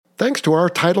thanks to our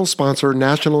title sponsor,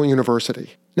 National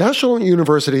University. National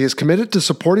University is committed to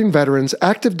supporting veterans,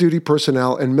 active duty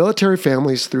personnel, and military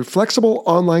families through flexible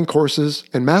online courses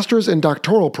and master's and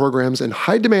doctoral programs in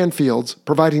high-demand fields,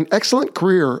 providing excellent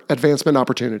career advancement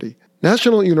opportunity.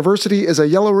 National University is a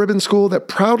yellow ribbon school that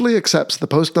proudly accepts the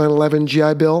post-9/11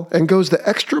 GI Bill and goes the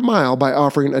extra mile by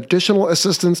offering additional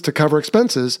assistance to cover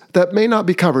expenses that may not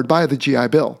be covered by the GI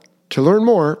Bill. To learn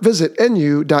more, visit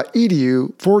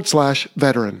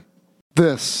nu.edu/veteran.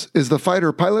 This is the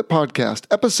Fighter Pilot Podcast,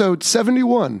 episode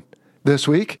 71. This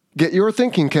week, get your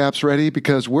thinking caps ready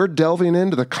because we're delving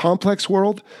into the complex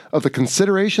world of the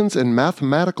considerations and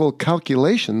mathematical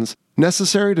calculations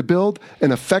necessary to build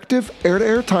an effective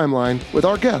air-to-air timeline with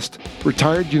our guest,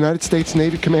 retired United States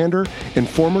Navy commander and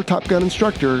former Top Gun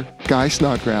instructor, Guy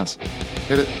Snodgrass.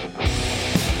 Hit it.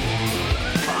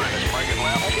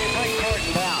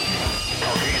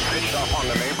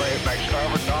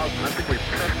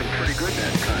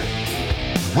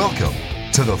 Welcome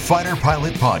to the Fighter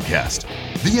Pilot Podcast,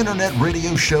 the internet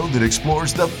radio show that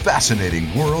explores the fascinating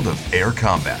world of air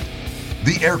combat,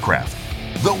 the aircraft,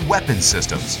 the weapon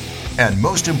systems, and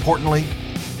most importantly,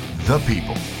 the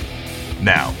people.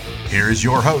 Now, here is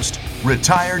your host,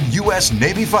 retired U.S.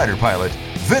 Navy fighter pilot,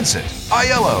 Vincent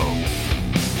Aiello.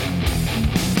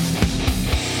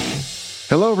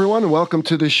 Hello, everyone, and welcome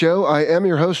to the show. I am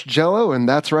your host, Jello, and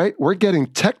that's right, we're getting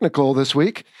technical this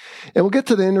week. And we'll get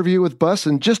to the interview with Bus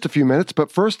in just a few minutes,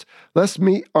 but first, let's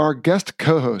meet our guest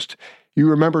co-host. You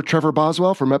remember Trevor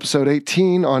Boswell from episode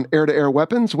 18 on air-to-air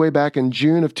weapons way back in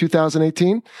June of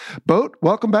 2018. Boat,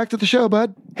 welcome back to the show,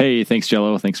 bud. Hey, thanks,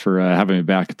 Jello. Thanks for having me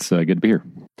back. It's good to be here.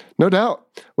 No doubt.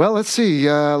 Well, let's see.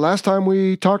 Last time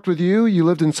we talked with you, you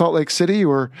lived in Salt Lake City. You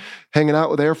were hanging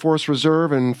out with Air Force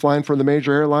Reserve and flying for the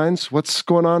major airlines. What's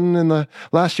going on in the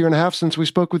last year and a half since we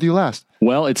spoke with you last?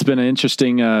 Well, it's been an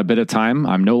interesting bit of time.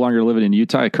 I'm no longer living in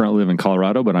Utah. I currently live in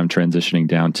Colorado, but I'm transitioning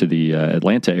down to the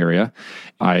Atlanta area.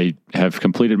 I have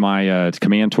completed my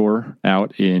command tour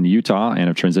out in Utah and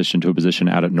have transitioned to a position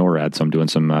out at NORAD. So I'm doing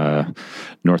some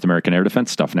North American air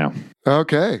defense stuff now.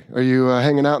 Okay. Are you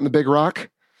hanging out in the Big Rock?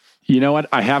 You know what?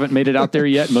 I haven't made it out there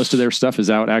yet. Most of their stuff is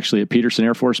out actually at Peterson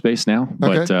Air Force Base now,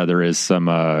 but there is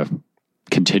some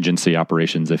contingency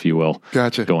operations, if you will,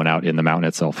 going out in the mountain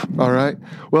itself. All right.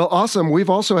 Well, awesome.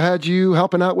 We've also had you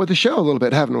helping out with the show a little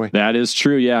bit, haven't we? That is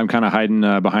true. Yeah, I'm kind of hiding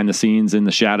behind the scenes in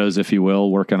the shadows, if you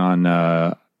will, working on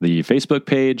the Facebook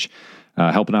page,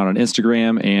 helping out on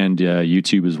Instagram and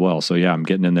YouTube as well. So yeah, I'm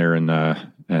getting in there and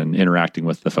interacting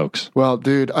with the folks. Well,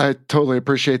 dude, I totally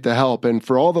appreciate the help. And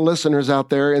for all the listeners out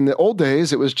there, in the old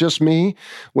days, it was just me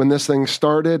when this thing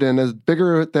started. And as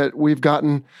bigger that we've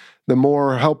gotten, the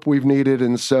more help we've needed.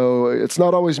 And so it's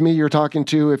not always me you're talking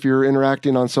to if you're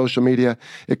interacting on social media.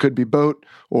 It could be Boat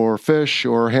or Fish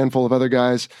or a handful of other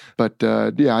guys. But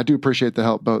yeah, I do appreciate the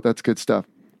help, Boat. That's good stuff.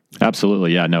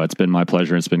 Absolutely. Yeah, no, it's been my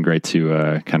pleasure. It's been great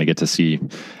to kind of get to see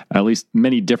at least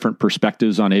many different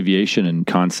perspectives on aviation and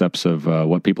concepts of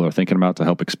what people are thinking about to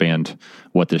help expand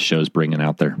what this show's bringing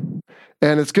out there.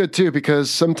 And it's good, too, because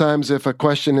sometimes if a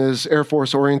question is Air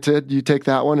Force oriented, you take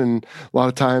that one. And a lot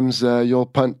of times you'll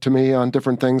punt to me on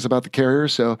different things about the carrier.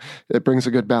 So it brings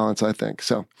a good balance, I think.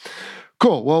 So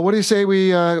cool. Well, what do you say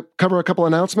we cover a couple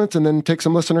announcements and then take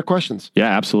some listener questions?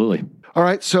 Yeah, absolutely. All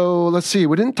right, so let's see.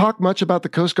 We didn't talk much about the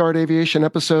Coast Guard aviation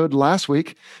episode last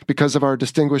week because of our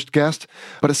distinguished guest,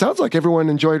 but it sounds like everyone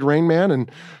enjoyed Rain Man and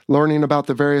learning about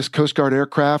the various Coast Guard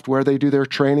aircraft, where they do their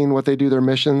training, what they do, their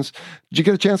missions. Did you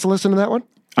get a chance to listen to that one?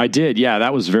 I did. Yeah,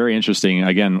 that was very interesting.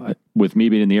 Again, with me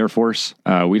being in the Air Force,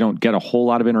 we don't get a whole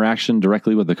lot of interaction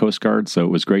directly with the Coast Guard. So it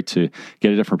was great to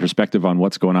get a different perspective on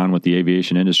what's going on with the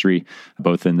aviation industry,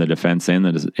 both in the defense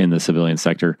and in the civilian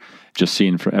sector. Just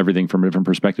seeing everything from a different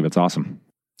perspective. It's awesome.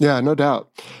 Yeah, no doubt.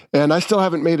 And I still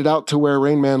haven't made it out to where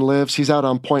Rain Man lives. He's out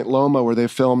on Point Loma where they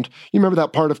filmed. You remember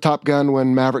that part of Top Gun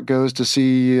when Maverick goes to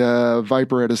see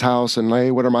Viper at his house and,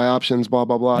 hey, what are my options, blah,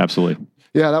 blah, blah. Absolutely.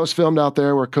 Yeah, that was filmed out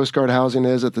there where Coast Guard housing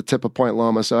is at the tip of Point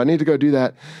Loma. So I need to go do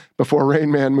that before Rain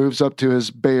Man moves up to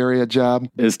his Bay Area job.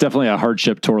 It's definitely a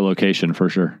hardship tour location for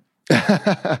sure.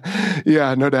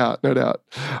 Yeah, no doubt, no doubt.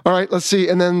 All right, let's see.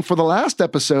 And then for the last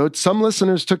episode, some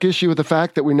listeners took issue with the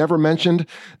fact that we never mentioned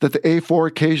that the A4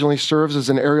 occasionally serves as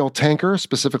an aerial tanker,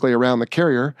 specifically around the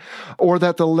carrier, or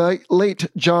that the late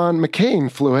John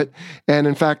McCain flew it, and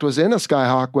in fact was in a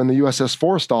Skyhawk when the USS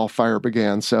Forrestal fire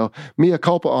began. So mea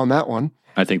culpa on that one.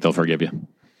 I think they'll forgive you.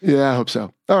 Yeah, I hope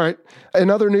so. All right. In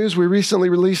other news, we recently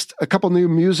released a couple new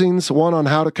musings, one on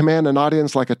how to command an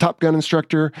audience like a Top Gun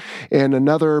instructor, and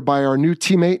another by our new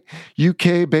teammate,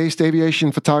 UK-based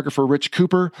aviation photographer Rich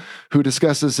Cooper, who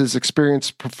discusses his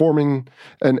experience performing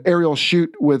an aerial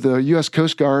shoot with the U.S.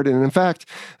 Coast Guard. And in fact,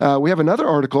 we have another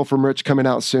article from Rich coming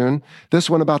out soon, this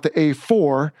one about the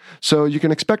A4. So you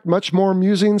can expect much more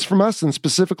musings from us, and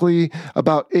specifically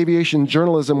about aviation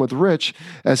journalism with Rich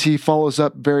as he follows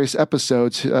up various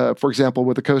episodes. For example,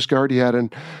 with the Coast Guard, he had an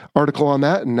article on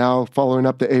that, and now following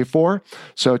up the A4.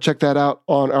 So check that out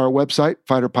on our website,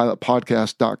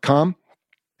 fighterpilotpodcast.com.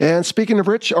 And speaking of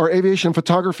Rich, our aviation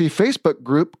photography Facebook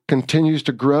group continues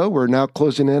to grow. We're now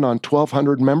closing in on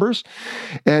 1,200 members.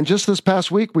 And just this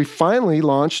past week, we finally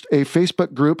launched a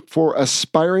Facebook group for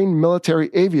aspiring military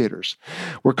aviators.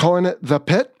 We're calling it The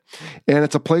Pit. And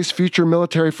it's a place future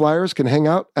military flyers can hang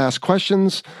out, ask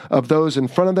questions of those in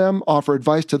front of them, offer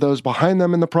advice to those behind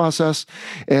them in the process,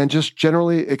 and just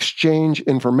generally exchange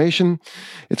information.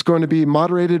 It's going to be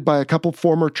moderated by a couple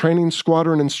former training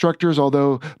squadron instructors,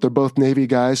 although they're both Navy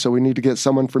guys, so we need to get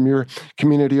someone from your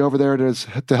community over there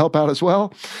to help out as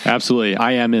well. Absolutely.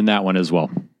 I am in that one as well.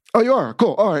 Oh, you are?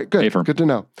 Cool. All right, good. Good to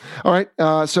know. All right,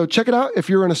 so check it out if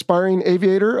you're an aspiring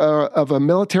aviator of a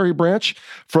military branch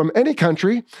from any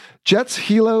country. Jets,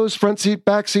 helos, front seat,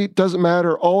 back seat, doesn't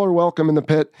matter. All are welcome in the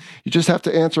pit. You just have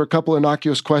to answer a couple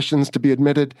innocuous questions to be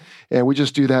admitted, and we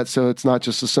just do that so it's not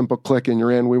just a simple click and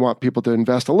you're in. We want people to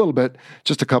invest a little bit,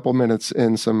 just a couple minutes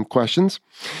in some questions.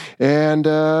 And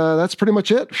that's pretty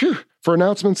much it. Phew. For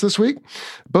announcements this week.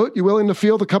 Boat, you willing to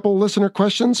field a couple listener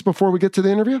questions before we get to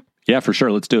the interview? Yeah, for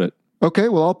sure. Let's do it. Okay,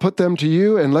 well, I'll put them to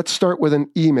you, and let's start with an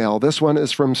email. This one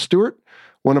is from Stuart,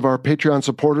 one of our Patreon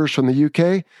supporters from the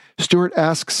UK. Stuart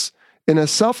asks, in a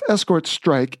self-escort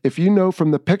strike, if you know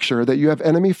from the picture that you have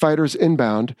enemy fighters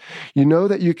inbound, you know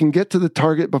that you can get to the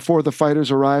target before the fighters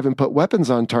arrive and put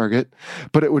weapons on target,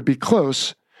 but it would be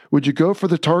close. Would you go for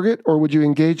the target, or would you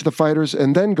engage the fighters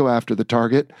and then go after the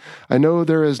target? I know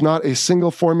there is not a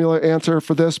single formula answer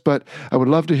for this, but I would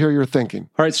love to hear your thinking.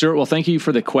 All right, Stuart. Well, thank you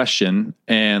for the question.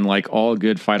 And like all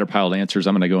good fighter pilot answers,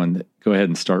 I'm going to go ahead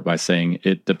and start by saying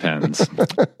it depends.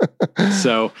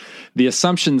 So the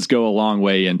assumptions go a long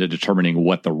way into determining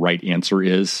what the right answer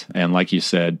is. And like you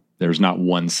said, there's not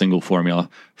one single formula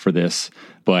for this.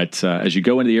 But as you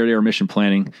go into the air-to-air mission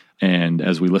planning, and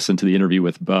as we listen to the interview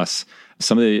with Bus,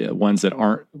 some of the ones that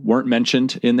weren't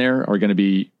mentioned in there are going to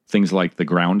be things like the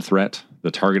ground threat,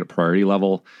 the target priority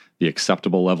level, the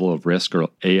acceptable level of risk, or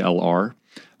ALR,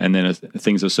 and then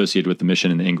things associated with the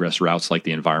mission and the ingress routes, like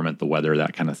the environment, the weather,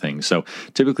 that kind of thing. So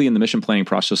typically in the mission planning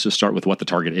process, you'll start with what the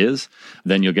target is,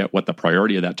 then you'll get what the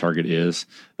priority of that target is,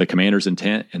 the commander's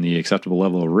intent, and the acceptable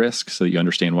level of risk, so that you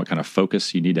understand what kind of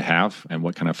focus you need to have and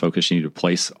what kind of focus you need to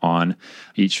place on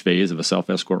each phase of a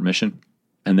self-escort mission.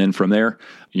 And then from there,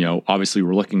 obviously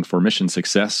we're looking for mission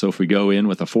success. So if we go in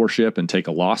with a 4-ship and take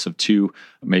a loss of 2,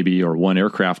 maybe, or 1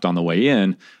 aircraft on the way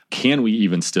in, can we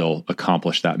even still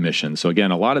accomplish that mission? So again,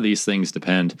 a lot of these things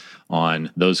depend on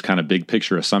those kind of big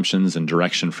picture assumptions and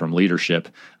direction from leadership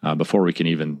before we can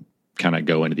even kind of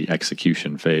go into the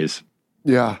execution phase.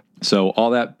 Yeah. So all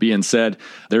that being said,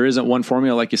 there isn't one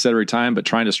formula, like you said, every time, but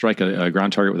trying to strike a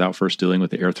ground target without first dealing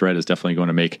with the air threat is definitely going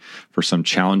to make for some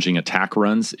challenging attack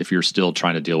runs if you're still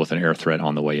trying to deal with an air threat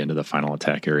on the way into the final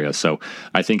attack area. So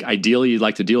I think ideally you'd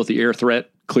like to deal with the air threat,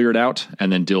 clear it out,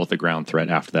 and then deal with the ground threat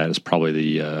after that is probably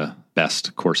the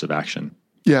best course of action.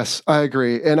 Yes, I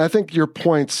agree. And I think your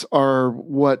points are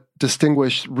what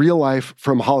distinguish real life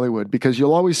from Hollywood, because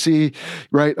you'll always see,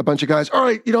 right, a bunch of guys, all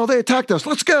right, they attacked us,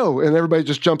 let's go. And everybody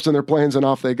just jumps in their planes and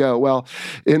off they go. Well,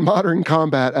 in modern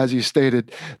combat, as you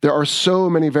stated, there are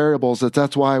so many variables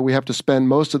that's why we have to spend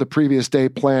most of the previous day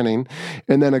planning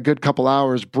and then a good couple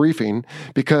hours briefing,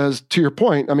 because to your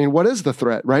point, what is the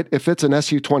threat, right? If it's an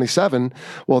Su-27,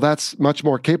 well, that's much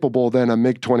more capable than a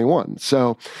MiG-21.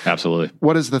 So absolutely.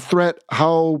 What is the threat?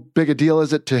 How big a deal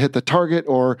is it to hit the target,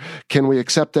 or can we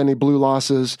accept any blue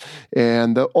losses?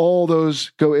 And all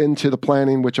those go into the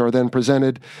planning, which are then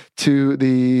presented to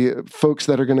the folks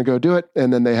that are going to go do it.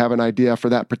 And then they have an idea for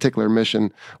that particular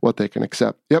mission, what they can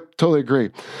accept. Yep, totally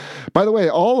agree. By the way,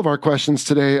 all of our questions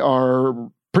today are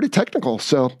pretty technical,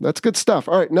 so that's good stuff.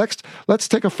 All right, next, let's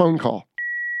take a phone call.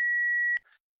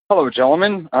 Hello,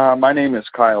 gentlemen. My name is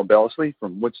Kyle Bellesley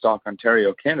from Woodstock,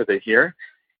 Ontario, Canada here.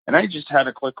 And I just had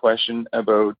a quick question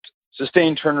about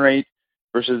sustained turn rate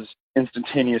versus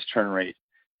instantaneous turn rate.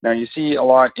 Now, you see a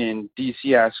lot in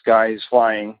DCS guys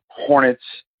flying Hornets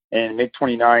and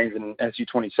MiG-29s and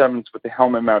Su-27s with the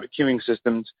helmet-mounted queuing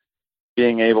systems,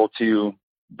 being able to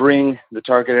bring the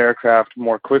target aircraft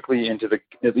more quickly into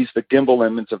at least the gimbal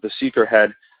limits of the seeker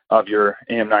head of your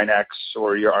AIM-9X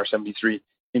or your R-73,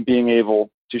 in being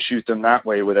able to shoot them that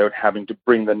way without having to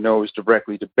bring the nose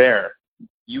directly to bear.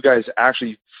 You guys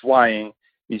actually flying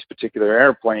these particular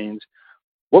airplanes,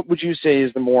 what would you say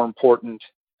is the more important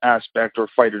aspect or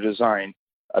fighter design?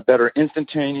 A better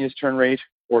instantaneous turn rate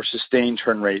or sustained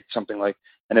turn rate, something like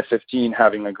an F-15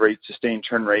 having a great sustained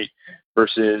turn rate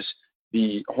versus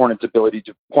the Hornet's ability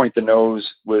to point the nose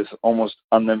with almost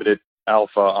unlimited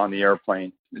alpha on the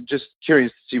airplane? Just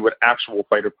curious to see what actual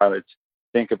fighter pilots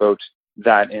think about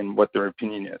that and what their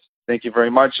opinion is. Thank you very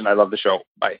much, and I love the show.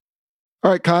 Bye. All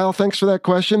right, Kyle, thanks for that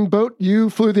question. Boat, you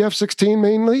flew the F-16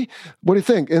 mainly. What do you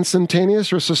think,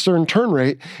 instantaneous or sustained turn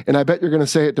rate? And I bet you're going to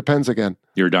say it depends again.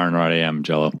 You're darn right I am,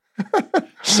 Jello.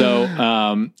 So,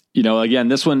 again,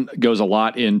 this one goes a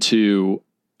lot into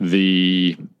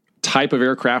the type of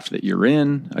aircraft that you're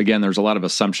in. Again, there's a lot of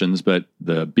assumptions, but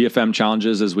the BFM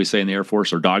challenges, as we say in the Air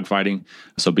Force, are dogfighting.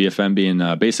 So BFM being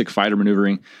basic fighter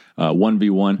maneuvering,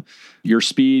 1v1. Your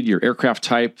speed, your aircraft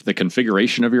type, the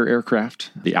configuration of your aircraft,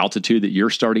 the altitude that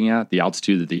you're starting at, the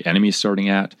altitude that the enemy is starting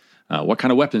at, what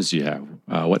kind of weapons do you have?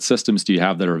 What systems do you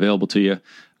have that are available to you?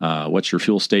 What's your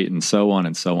fuel state, and so on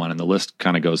and so on. And the list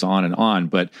kind of goes on and on.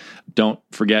 But don't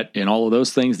forget, in all of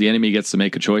those things, the enemy gets to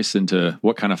make a choice into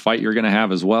what kind of fight you're going to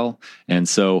have as well. And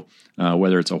so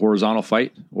whether it's a horizontal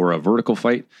fight or a vertical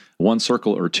fight, one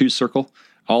circle or two circle,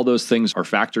 all those things are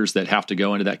factors that have to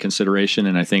go into that consideration.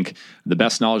 And I think the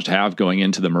best knowledge to have going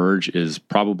into the merge is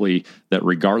probably that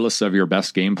regardless of your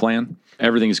best game plan,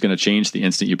 everything is going to change the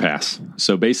instant you pass.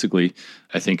 So basically,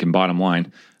 I think in bottom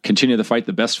line, continue to fight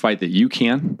the best fight that you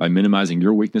can by minimizing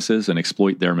your weaknesses and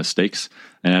exploit their mistakes.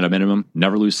 And at a minimum,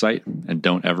 never lose sight and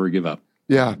don't ever give up.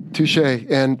 Yeah, touche.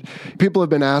 And people have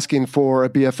been asking for a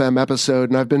BFM episode,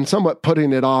 and I've been somewhat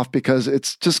putting it off because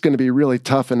it's just going to be really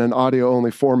tough in an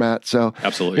audio-only format. So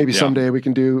absolutely, maybe someday we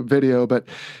can do video. But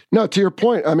no, to your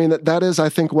point, I mean, that is, I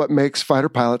think, what makes fighter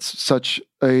pilots such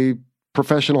a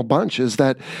professional bunch, is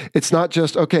that it's not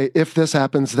just, okay, if this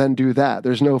happens, then do that.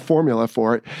 There's no formula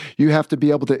for it. You have to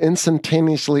be able to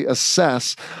instantaneously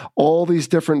assess all these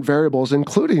different variables,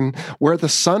 including where the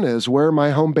sun is, where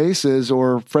my home base is,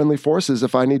 or friendly forces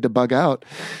if I need to bug out.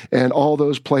 And all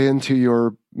those play into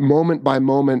your moment by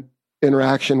moment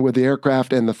interaction with the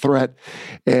aircraft and the threat.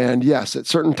 And yes, at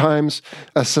certain times,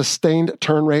 a sustained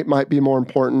turn rate might be more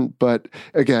important. But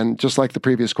again, just like the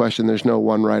previous question, there's no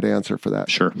one right answer for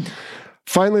that. Sure.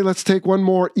 Finally, let's take one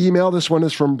more email. This one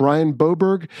is from Brian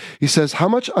Boberg. He says, how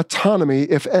much autonomy,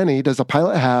 if any, does a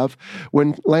pilot have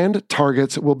when land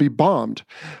targets will be bombed?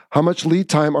 How much lead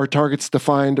time are targets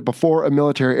defined before a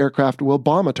military aircraft will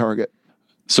bomb a target?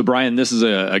 So, Brian, this is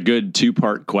a good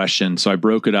two-part question. So I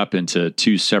broke it up into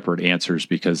two separate answers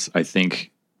because I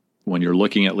think when you're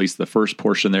looking at least the first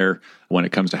portion there, when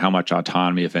it comes to how much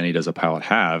autonomy, if any, does a pilot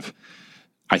have,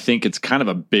 I think it's kind of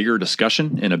a bigger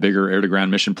discussion and a bigger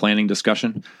air-to-ground mission planning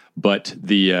discussion. But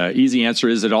the easy answer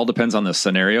is it all depends on the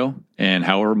scenario. And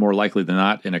however, more likely than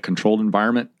not, in a controlled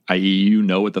environment, i.e. you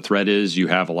know what the threat is, you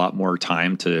have a lot more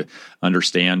time to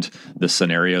understand the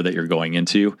scenario that you're going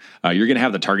into. You're going to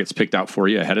have the targets picked out for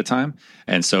you ahead of time.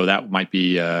 And so that might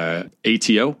be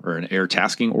ATO, or an air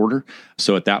tasking order.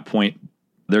 So at that point,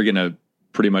 they're going to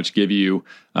pretty much give you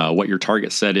what your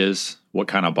target set is, what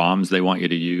kind of bombs they want you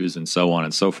to use, and so on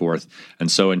and so forth.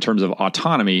 And so in terms of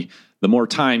autonomy, the more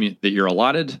time that you're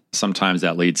allotted, sometimes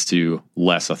that leads to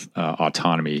less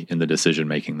autonomy in the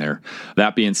decision-making there.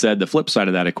 That being said, the flip side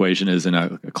of that equation is in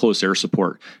a close air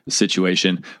support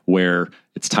situation where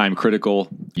it's time critical.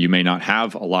 You may not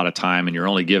have a lot of time and you're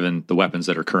only given the weapons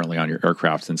that are currently on your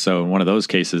aircraft. And so in one of those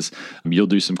cases, you'll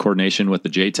do some coordination with the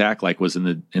JTAC, like was in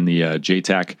the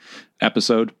JTAC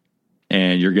episode.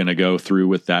 And you're going to go through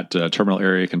with that terminal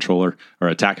area controller, or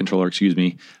attack controller,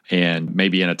 and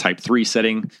maybe in a type 3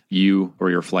 setting, you or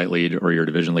your flight lead or your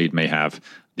division lead may have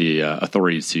the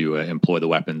authority to employ the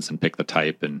weapons and pick the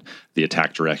type and the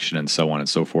attack direction and so on and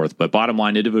so forth. But bottom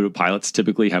line, individual pilots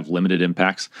typically have limited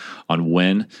impacts on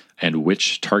when and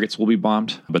which targets will be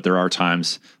bombed. But there are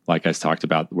times, like I talked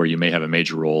about, where you may have a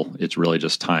major role. It's really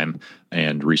just time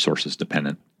and resources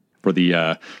dependent. For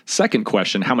the second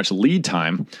question, how much lead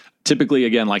time? Typically,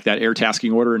 again, like that air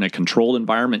tasking order in a controlled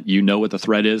environment, you know what the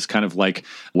threat is, kind of like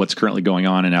what's currently going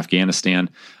on in Afghanistan.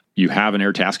 You have an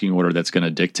air tasking order that's going to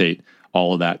dictate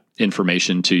all of that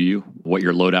information to you, what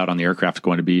your loadout on the aircraft is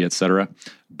going to be, et cetera.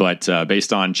 But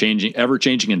based on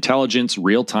ever-changing intelligence,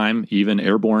 real-time, even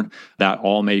airborne, that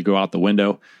all may go out the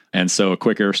window. And so a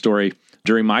quick air story,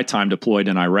 During my time deployed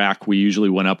in Iraq, we usually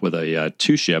went up with a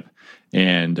two-ship,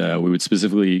 and we would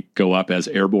specifically go up as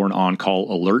Airborne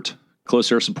On-Call Alert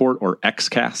Close Air Support, or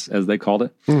XCAS, as they called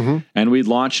it. Mm-hmm. And we'd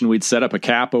launch and we'd set up a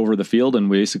cap over the field and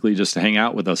basically just hang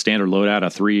out with a standard loadout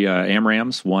of 3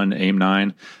 AMRAAMs, 1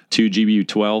 AIM-9, 2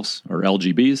 GBU-12s, or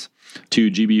LGBs,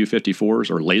 2 GBU-54s,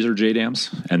 or laser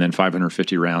JDAMs, and then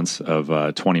 550 rounds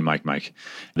of 20 Mike.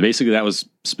 Basically, that was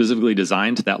specifically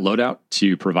designed, that loadout,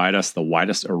 to provide us the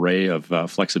widest array of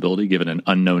flexibility given an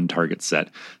unknown target set.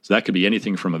 So that could be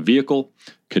anything from a vehicle,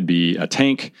 could be a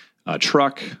tank, a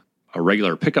truck, a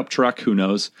regular pickup truck, who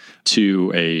knows,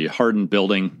 to a hardened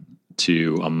building,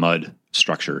 to a mud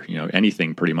structure,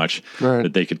 anything pretty much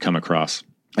that they could come across.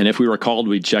 And if we were called,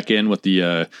 we'd check in with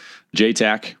the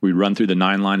JTAC. We'd run through the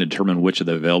 9-line to determine which of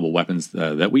the available weapons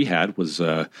that we had was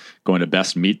going to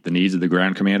best meet the needs of the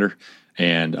ground commander.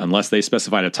 And unless they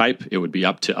specified a type, it would be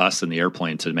up to us in the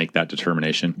airplane to make that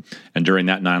determination. And during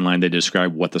that 9-line, they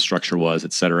described what the structure was,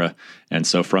 et cetera. And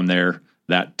so from there,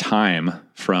 that time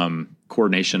from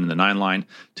coordination in the 9-line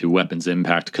to weapons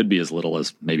impact could be as little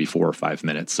as maybe 4 or 5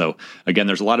 minutes. So again,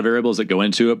 there's a lot of variables that go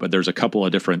into it, but there's a couple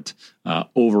of different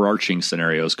overarching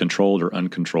scenarios, controlled or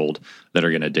uncontrolled, that are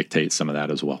going to dictate some of that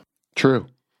as well. True.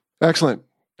 Excellent.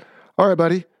 All right,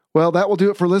 buddy. Well, that will do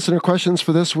it for listener questions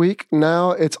for this week.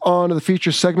 Now it's on to the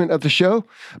feature segment of the show.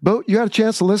 Bo, you had a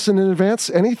chance to listen in advance.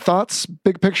 Any thoughts,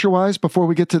 big picture-wise, before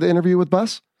we get to the interview with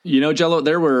Buzz? Jello,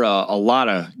 there were a lot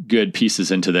of good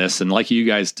pieces into this. And like you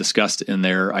guys discussed in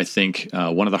there, I think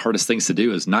one of the hardest things to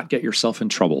do is not get yourself in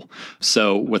trouble.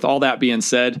 So with all that being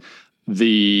said,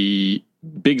 the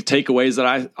big takeaways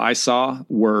that I saw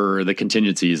were the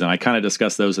contingencies. And I kind of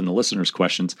discussed those in the listeners'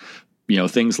 questions.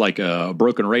 Things like a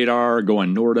broken radar,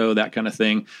 going Nordo, that kind of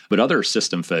thing. But other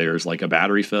system failures, like a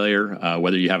battery failure,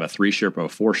 whether you have a 3-ship or a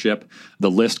 4-ship, the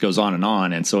list goes on.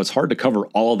 And so it's hard to cover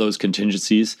all of those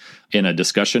contingencies in a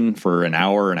discussion for an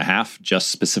hour and a half,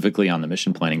 just specifically on the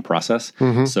mission planning process.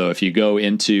 Mm-hmm. So if you go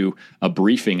into a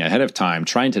briefing ahead of time,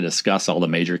 trying to discuss all the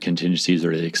major contingencies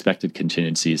or the expected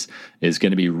contingencies is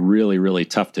going to be really, really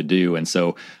tough to do. And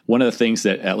so one of the things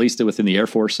that, at least within the Air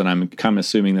Force, and I'm kind of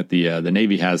assuming that the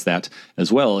Navy has that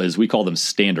as well, is we call them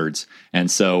standards.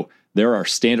 And so there are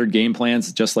standard game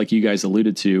plans, just like you guys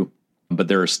alluded to, but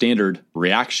there are standard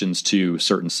reactions to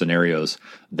certain scenarios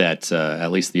that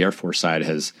at least the Air Force side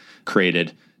has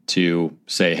created to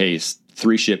say, hey,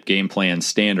 3-ship game plan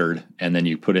standard, and then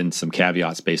you put in some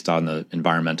caveats based on the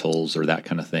environmentals or that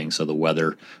kind of thing. So the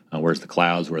weather, where's the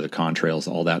clouds, where are the contrails,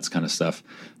 all that kind of stuff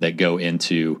that go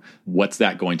into what's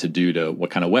that going to do to what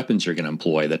kind of weapons you're going to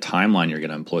employ, the timeline you're going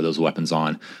to employ those weapons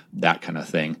on, that kind of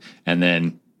thing. And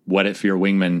then what if your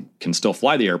wingman can still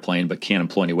fly the airplane but can't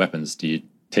employ any weapons? Do you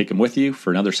take him with you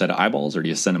for another set of eyeballs, or do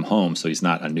you send him home so he's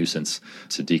not a nuisance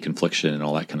to deconfliction and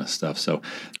all that kind of stuff? So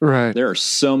there are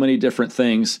so many different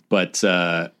things, but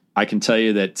I can tell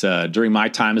you that during my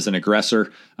time as an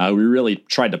aggressor, we really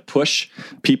tried to push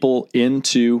people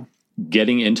into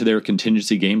getting into their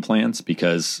contingency game plans,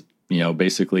 because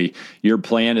basically your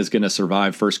plan is going to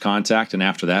survive first contact. And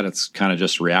after that, it's kind of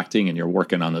just reacting, and you're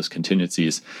working on those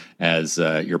contingencies as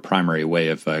your primary way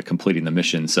of completing the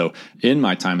mission. So in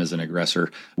my time as an aggressor,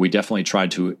 we definitely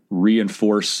tried to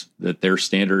reinforce that their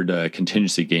standard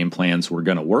contingency game plans were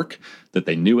going to work, that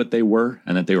they knew what they were,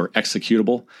 and that they were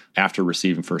executable after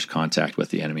receiving first contact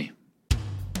with the enemy.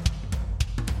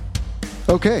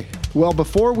 Okay, well,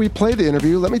 before we play the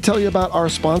interview, let me tell you about our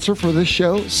sponsor for this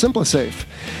show, SimpliSafe.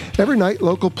 Every night,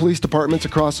 local police departments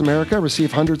across America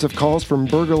receive hundreds of calls from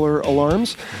burglar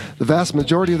alarms. The vast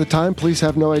majority of the time, police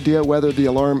have no idea whether the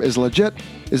alarm is legit.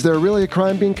 Is there really a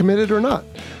crime being committed or not?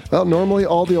 Well, normally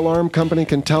all the alarm company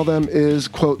can tell them is,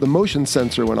 quote, the motion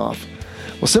sensor went off.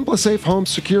 Well, SimpliSafe Home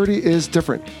Security is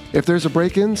different. If there's a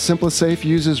break-in, SimpliSafe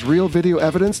uses real video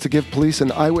evidence to give police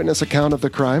an eyewitness account of the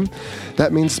crime.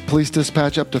 That means police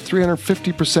dispatch up to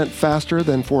 350% faster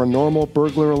than for a normal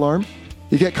burglar alarm.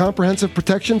 You get comprehensive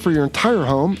protection for your entire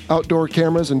home. Outdoor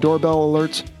cameras and doorbell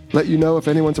alerts let you know if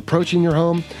anyone's approaching your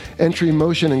home. Entry,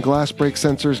 motion, and glass break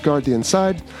sensors guard the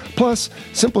inside. Plus,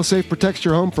 SimpliSafe protects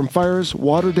your home from fires,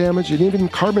 water damage, and even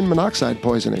carbon monoxide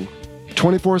poisoning.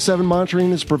 24/7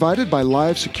 monitoring is provided by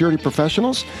live security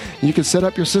professionals. You can set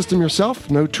up your system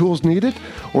yourself, no tools needed,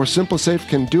 or SimpliSafe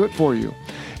can do it for you.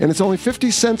 And it's only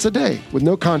 50 cents a day with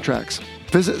no contracts.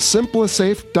 Visit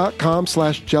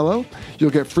simplisafe.com/Jello.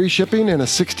 You'll get free shipping and a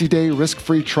 60-day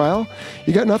risk-free trial.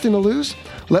 You got nothing to lose?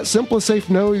 Let SimpliSafe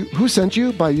know who sent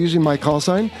you by using my call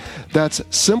sign. That's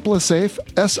SimpliSafe,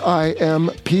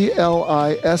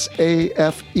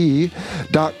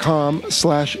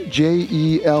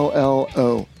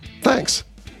 simplisafe.com/JELLO. Thanks.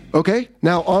 Okay,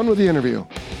 now on with the interview.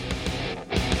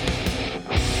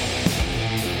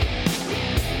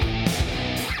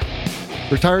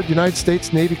 Retired United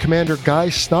States Navy Commander Guy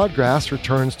Snodgrass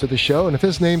returns to the show, and if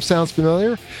his name sounds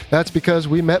familiar, that's because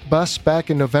we met Bus back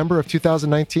in November of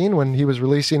 2019 when he was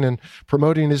releasing and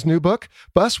promoting his new book.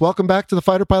 Bus, welcome back to the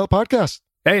Fighter Pilot Podcast.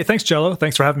 Hey, thanks, Jello.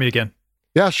 Thanks for having me again.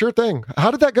 Yeah, sure thing.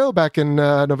 How did that go back in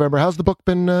November? How's the book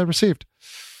been received?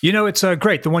 You know, it's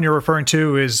great. The one you're referring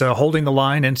to is Holding the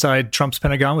Line Inside Trump's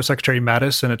Pentagon with Secretary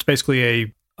Mattis, and it's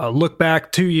basically a look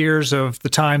back 2 years of the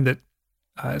time that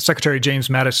Secretary James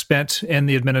Mattis spent in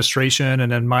the administration,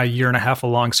 and then my year and a half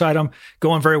alongside him.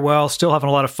 Going very well, still having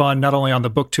a lot of fun, not only on the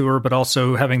book tour, but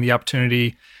also having the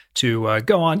opportunity to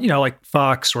go on, like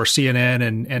Fox or CNN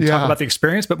and talk about the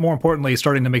experience, but more importantly,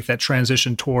 starting to make that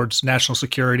transition towards national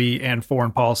security and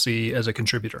foreign policy as a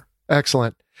contributor.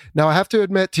 Excellent. Now, I have to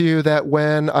admit to you that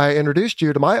when I introduced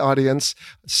you to my audience,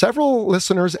 several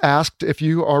listeners asked if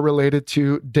you are related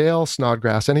to Dale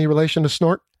Snodgrass. Any relation to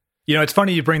Snort? It's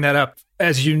funny you bring that up.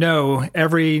 As you know,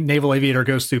 every naval aviator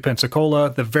goes through Pensacola.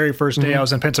 The very first day I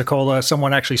was in Pensacola,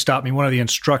 someone actually stopped me. One of the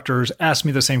instructors asked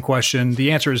me the same question.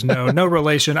 The answer is no, no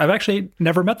relation. I've actually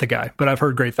never met the guy, but I've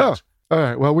heard great things. Oh, all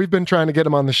right. Well, we've been trying to get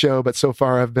him on the show, but so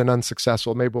far I've been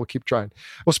unsuccessful. Maybe we'll keep trying.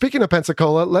 Well, speaking of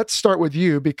Pensacola, let's start with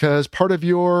you because part of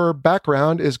your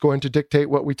background is going to dictate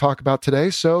what we talk about today.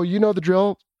 So you know the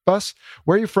drill, Bus.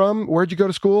 Where are you from? Where'd you go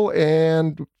to school?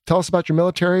 And tell us about your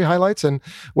military highlights and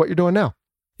what you're doing now.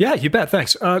 Yeah, you bet.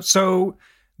 Thanks. So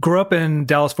grew up in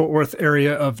Dallas-Fort Worth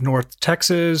area of North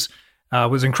Texas.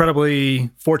 Was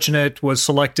incredibly fortunate, was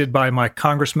selected by my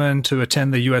congressman to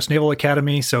attend the U.S. Naval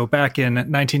Academy. So back in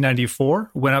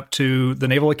 1994, went up to the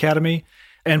Naval Academy.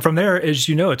 And from there, as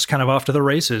you know, it's kind of off to the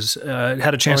races.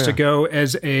 Had a chance to go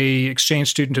as a exchange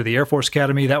student to the Air Force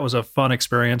Academy. That was a fun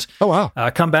experience. Oh,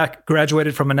 wow. Come back,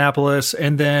 graduated from Annapolis,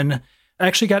 and then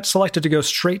actually got selected to go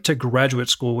straight to graduate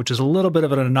school, which is a little bit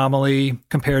of an anomaly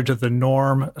compared to the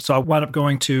norm. So I wound up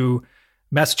going to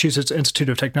Massachusetts Institute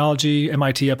of Technology,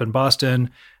 MIT up in Boston,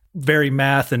 very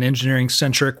math and engineering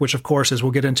centric, which of course, as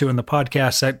we'll get into in the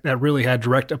podcast, that really had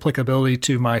direct applicability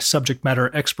to my subject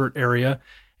matter expert area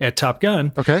at Top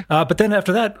Gun. Okay. But then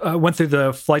after that, went through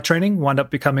the flight training, wound up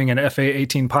becoming an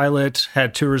FA-18 pilot,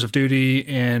 had tours of duty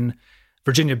in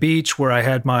Virginia Beach, where I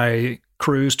had my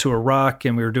cruise to Iraq,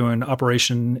 and we were doing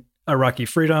Operation Iraqi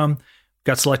Freedom.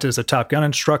 Got selected as a Top Gun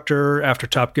instructor. After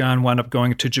Top Gun, wound up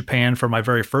going to Japan for my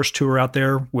very first tour out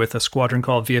there with a squadron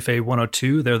called VFA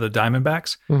 102. They're the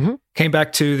Diamondbacks. Came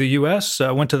back to the U.S.,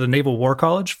 went to the Naval War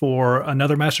College for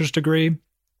another master's degree.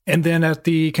 And then at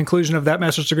the conclusion of that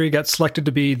master's degree, got selected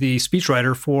to be the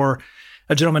speechwriter for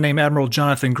a gentleman named Admiral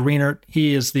Jonathan Greenert.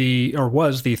 He is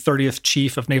was the 30th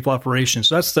Chief of Naval Operations.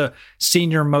 So that's the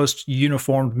senior most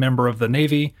uniformed member of the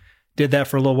Navy. Did that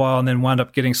for a little while and then wound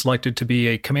up getting selected to be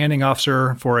a commanding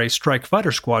officer for a strike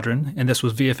fighter squadron. And this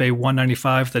was VFA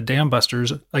 195, the Dam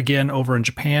Busters, again over in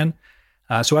Japan.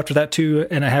 So after that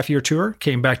 2.5-year tour,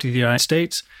 came back to the United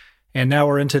States. And now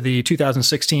we're into the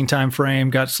 2016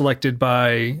 timeframe, got selected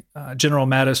by General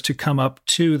Mattis to come up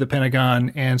to the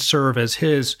Pentagon and serve as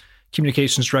his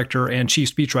communications director and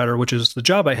chief speechwriter, which is the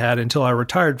job I had until I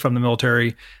retired from the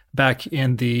military back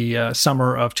in the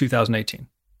summer of 2018.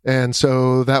 And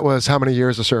so that was how many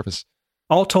years of service?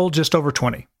 All told, just over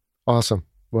 20. Awesome.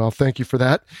 Well, thank you for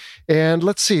that. And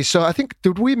let's see. So I think,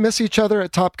 did we miss each other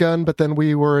at Top Gun, but then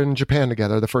we were in Japan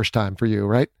together the first time for you,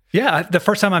 right? Yeah. The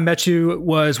first time I met you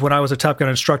was when I was a Top Gun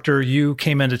instructor. You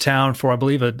came into town for, I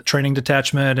believe, a training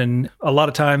detachment. And a lot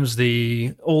of times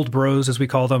the old bros, as we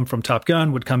call them, from Top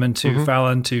Gun would come into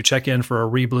Fallon to check in for a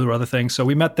reblue or other things. So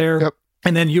we met there. Yep.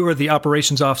 And then you were the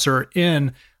operations officer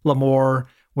in Lemoore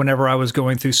whenever I was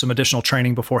going through some additional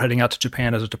training before heading out to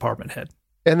Japan as a department head.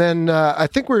 And then I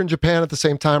think we're in Japan at the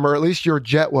same time, or at least your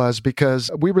jet was, because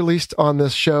we released on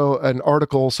this show an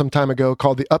article some time ago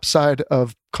called The Upside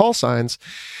of Call Signs.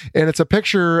 And it's a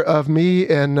picture of me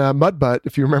and Mudbutt,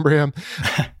 if you remember him,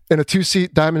 in a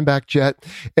 2-seat Diamondback jet.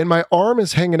 And my arm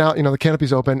is hanging out, the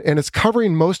canopy's open, and it's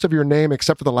covering most of your name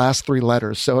except for the last 3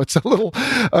 letters. So it's a little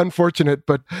unfortunate,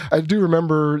 but I do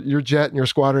remember your jet and your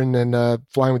squadron and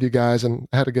flying with you guys, and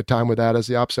I had a good time with that as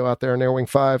the OPSO out there in Air Wing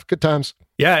 5. Good times.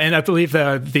 Yeah, and I believe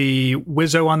the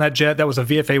Wizzo on that jet, that was a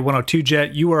VFA 102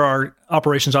 jet. You were our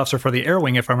operations officer for the Air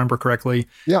Wing, if I remember correctly.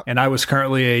 Yeah. And I was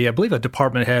currently I believe a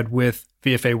department head with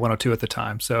VFA 102 at the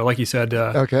time. So like you said,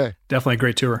 okay, definitely a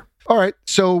great tour. All right.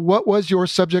 So what was your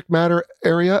subject matter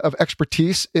area of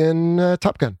expertise in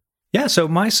Top Gun? Yeah, so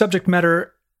my subject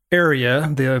matter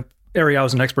area, the area I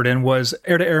was an expert in, was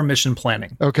air-to-air mission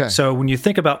planning. Okay. So when you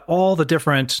think about all the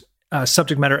different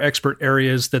subject matter expert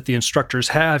areas that the instructors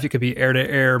have, it could be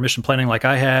air-to-air mission planning like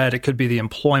I had. It could be the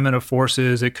employment of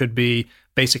forces. It could be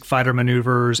basic fighter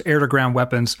maneuvers, air-to-ground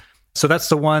weapons. So that's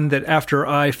the one that after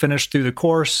I finished through the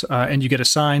course and you get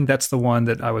assigned, that's the one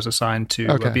that I was assigned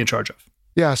to be in charge of.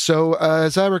 Yeah. So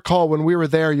as I recall, when we were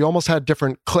there, you almost had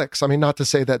different cliques. I mean, not to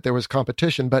say that there was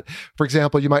competition, but for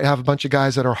example, you might have a bunch of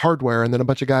guys that are hardware and then a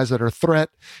bunch of guys that are threat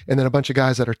and then a bunch of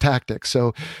guys that are tactics.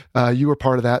 So you were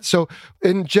part of that. So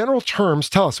in general terms,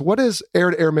 tell us, what is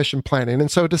air-to-air mission planning?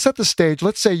 And so to set the stage,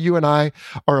 let's say you and I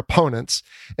are opponents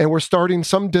and we're starting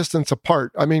some distance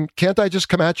apart. I mean, can't I just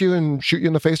come at you and shoot you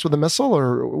in the face with a missile,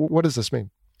 or what does this mean?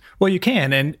 Well, you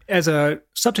can. And as a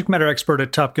subject matter expert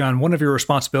at Top Gun, one of your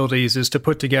responsibilities is to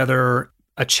put together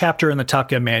a chapter in the Top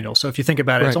Gun manual. So if you think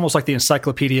about it, It's almost like the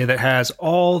encyclopedia that has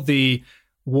all the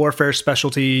warfare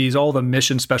specialties, all the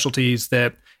mission specialties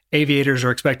that aviators are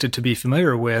expected to be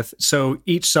familiar with. So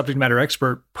each subject matter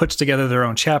expert puts together their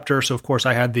own chapter. So of course,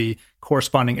 I had the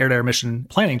corresponding air-to-air mission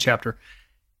planning chapter.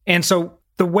 And so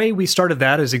the way we started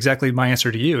that is exactly my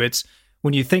answer to you. It's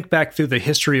when you think back through the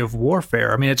history of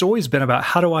warfare, I mean, it's always been about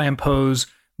how do I impose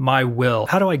my will?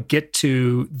 How do I get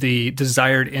to the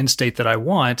desired end state that I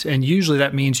want? And usually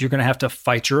that means you're going to have to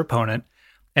fight your opponent.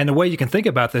 And the way you can think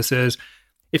about this is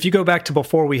if you go back to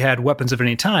before we had weapons of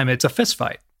any time, it's a fist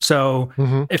fight. So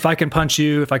if I can punch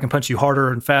you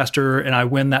harder and faster and I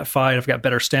win that fight, I've got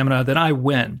better stamina, then I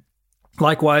win.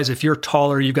 Likewise, if you're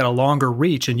taller, you've got a longer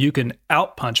reach and you can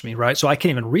out punch me, right? So I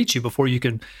can't even reach you before you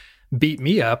can beat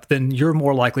me up, then you're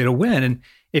more likely to win. And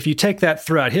if you take that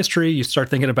throughout history, you start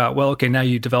thinking about, well, okay, now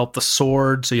you develop the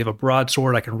sword. So you have a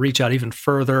broadsword. I can reach out even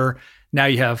further. Now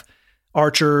you have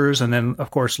archers and then,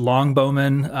 of course,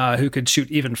 longbowmen who could shoot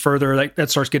even further. That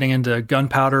starts getting into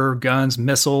gunpowder, guns,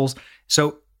 missiles.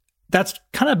 So that's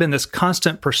kind of been this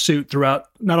constant pursuit throughout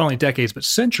not only decades, but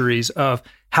centuries of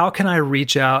how can I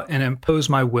reach out and impose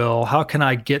my will? How can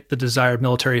I get the desired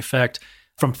military effect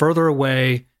from further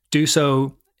away, do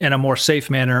so in a more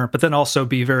safe manner, but then also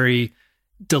be very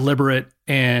deliberate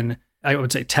and I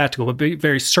would say tactical, but be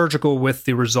very surgical with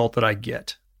the result that I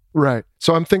get. Right.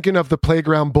 So I'm thinking of the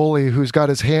playground bully who's got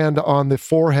his hand on the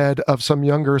forehead of some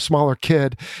younger, smaller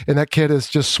kid, and that kid is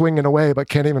just swinging away but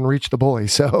can't even reach the bully.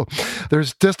 So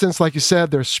there's distance, like you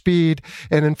said, there's speed.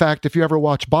 And in fact, if you ever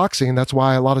watch boxing, that's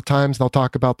why a lot of times they'll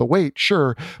talk about the weight,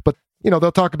 sure, but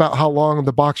they'll talk about how long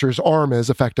the boxer's arm is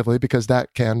effectively because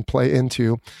that can play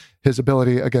into his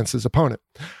ability against his opponent.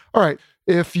 All right.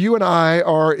 If you and I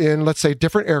are in, let's say,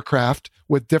 different aircraft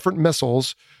with different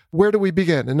missiles, where do we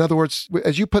begin? In other words,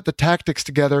 as you put the tactics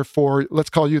together for, let's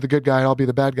call you the good guy, I'll be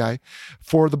the bad guy.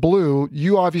 For the blue,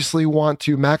 you obviously want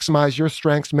to maximize your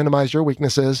strengths, minimize your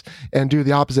weaknesses, and do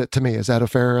the opposite to me. Is that a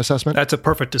fair assessment? That's a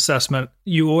perfect assessment.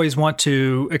 You always want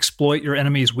to exploit your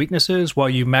enemy's weaknesses while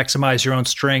you maximize your own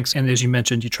strengths. And as you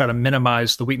mentioned, you try to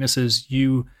minimize the weaknesses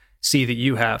you see that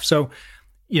you have. So,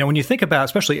 when you think about,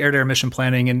 especially air-to-air mission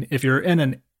planning, and if you're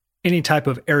in any type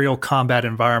of aerial combat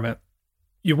environment,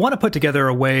 you want to put together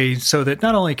a way so that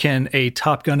not only can a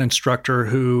Top Gun instructor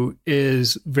who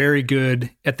is very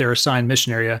good at their assigned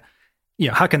mission area,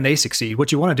 how can they succeed?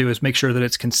 What you want to do is make sure that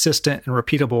it's consistent and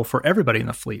repeatable for everybody in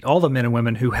the fleet, all the men and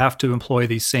women who have to employ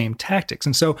these same tactics.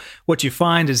 And so what you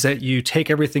find is that you take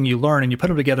everything you learn and you put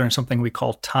them together in something we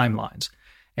call timelines.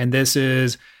 And this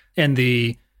is in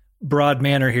the broad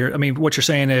manner here. I mean, what you're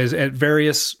saying is at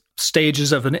various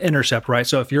stages of an intercept, right?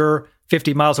 So if you're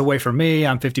 50 miles away from me,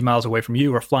 I'm 50 miles away from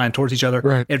you, we're flying towards each other.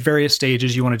 Right. At various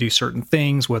stages, you want to do certain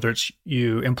things, whether it's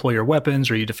you employ your weapons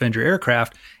or you defend your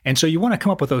aircraft. And so you want to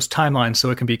come up with those timelines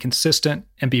so it can be consistent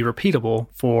and be repeatable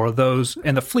for those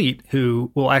in the fleet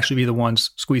who will actually be the ones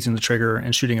squeezing the trigger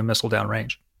and shooting a missile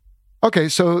downrange. Okay,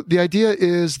 so the idea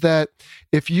is that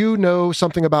if you know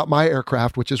something about my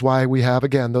aircraft, which is why we have,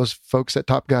 again, those folks at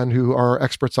Top Gun who are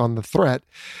experts on the threat,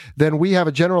 then we have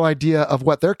a general idea of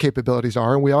what their capabilities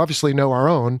are, and we obviously know our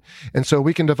own. And so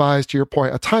we can devise, to your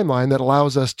point, a timeline that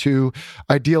allows us to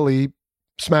ideally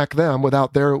smack them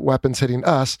without their weapons hitting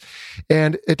us.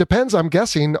 And it depends, I'm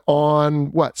guessing,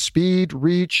 on what? Speed,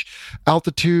 reach,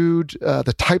 altitude,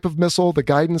 the type of missile, the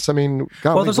guidance. I mean,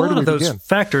 golly, well, there's a lot of those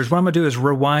factors. What I'm going to do is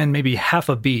rewind maybe half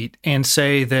a beat and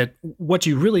say that what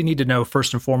you really need to know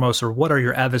first and foremost are what are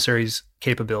your adversary's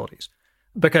capabilities.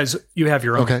 Because you have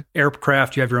your own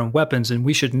aircraft, you have your own weapons, and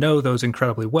we should know those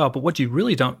incredibly well. But what you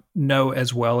really don't know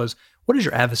as well is what is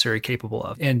your adversary capable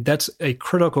of? And that's a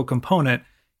critical component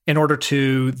in order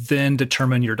to then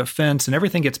determine your defense, and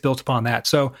everything gets built upon that.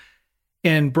 So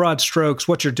in broad strokes,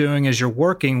 what you're doing is you're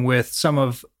working with some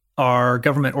of our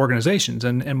government organizations.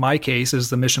 And in my case,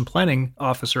 as the mission planning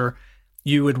officer,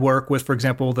 you would work with, for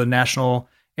example, the National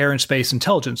Air and Space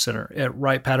Intelligence Center at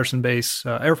Wright-Patterson Base,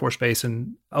 Air Force Base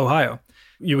in Ohio.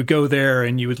 you would go there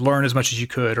and you would learn as much as you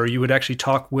could, or you would actually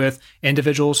talk with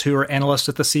individuals who are analysts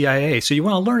at the CIA. So you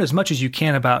want to learn as much as you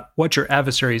can about what your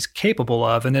adversary is capable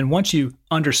of. And then once you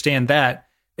understand that,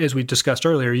 as we discussed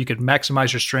earlier, you could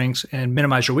maximize your strengths and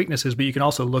minimize your weaknesses, but you can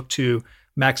also look to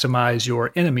maximize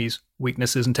your enemy's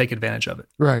weaknesses and take advantage of it.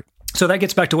 Right. So that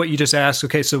gets back to what you just asked.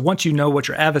 Okay, so once you know what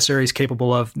your adversary is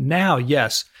capable of, now,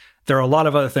 yes, there are a lot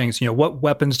of other things. What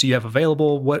weapons do you have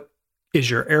available? What is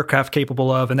your aircraft capable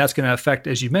of? And that's going to affect,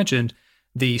 as you mentioned,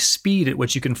 the speed at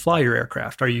which you can fly your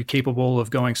aircraft. Are you capable of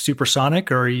going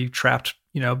supersonic, or are you trapped,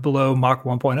 below Mach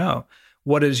 1.0?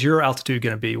 What is your altitude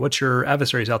going to be? What's your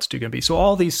adversary's altitude going to be? So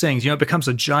all these things, it becomes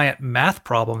a giant math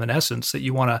problem in essence that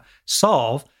you want to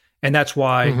solve. And that's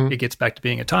why it gets back to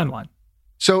being a timeline.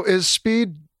 So is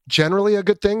speed generally a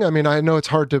good thing? I mean, I know it's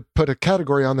hard to put a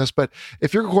category on this, but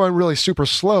if you're going really super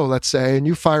slow, let's say, and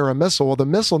you fire a missile, well, the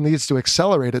missile needs to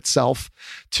accelerate itself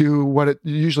to what it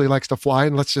usually likes to fly.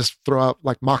 And let's just throw out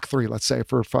like Mach 3, let's say,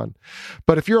 for fun.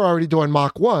 But if you're already doing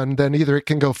Mach 1, then either it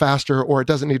can go faster or it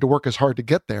doesn't need to work as hard to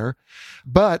get there.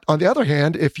 But on the other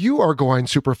hand, if you are going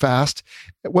super fast,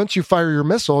 once you fire your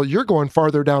missile, you're going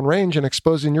farther down range and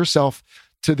exposing yourself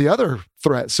to the other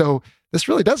threat. So this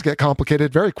really does get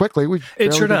complicated very quickly.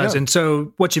 It sure does. And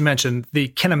so what you mentioned, the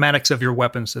kinematics of your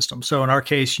weapon system. So in our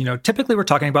case, typically we're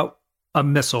talking about a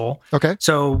missile. Okay.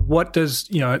 So what does,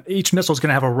 each missile is going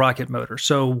to have a rocket motor.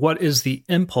 So what is the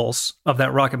impulse of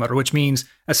that rocket motor, which means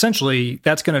essentially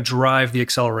that's going to drive the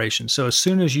acceleration. So as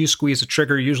soon as you squeeze a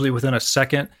trigger, usually within a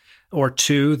second or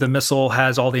two, the missile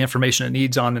has all the information it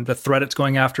needs on the threat it's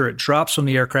going after. It drops from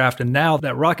the aircraft, and now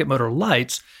that rocket motor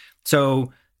lights.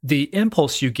 So the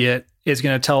impulse you get is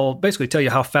going to basically tell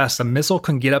you how fast the missile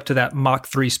can get up to that Mach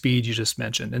 3 speed you just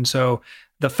mentioned. And so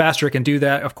the faster it can do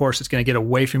that, of course, it's going to get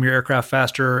away from your aircraft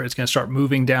faster. It's going to start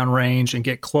moving downrange and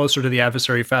get closer to the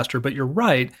adversary faster. But you're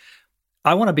right.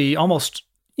 I want to be almost,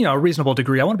 a reasonable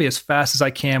degree. I want to be as fast as I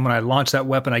can when I launch that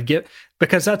weapon.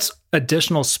 Because that's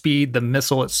additional speed the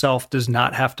missile itself does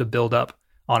not have to build up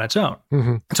on its own.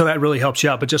 Mm-hmm. So that really helps you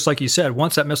out. But just like you said,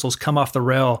 once that missile's come off the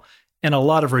rail, in a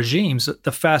lot of regimes,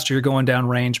 the faster you're going down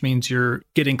range means you're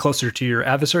getting closer to your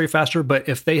adversary faster. But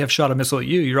if they have shot a missile at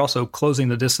you, you're also closing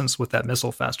the distance with that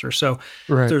missile faster. So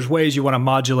There's ways you want to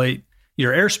modulate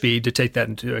your airspeed to take that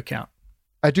into account.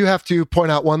 I do have to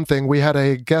point out one thing. We had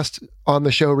a guest on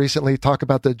the show recently talk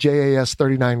about the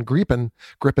JAS-39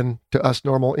 Gripen to us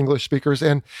normal English speakers.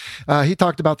 And he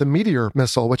talked about the Meteor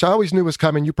missile, which I always knew was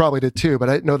coming. You probably did too, but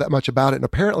I didn't know that much about it. And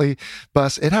apparently,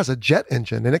 Bus, it has a jet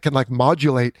engine and it can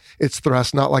modulate its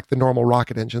thrust, not like the normal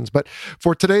rocket engines. But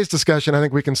for today's discussion, I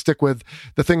think we can stick with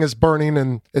the thing is burning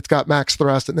and it's got max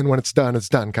thrust. And then when it's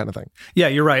done kind of thing. Yeah,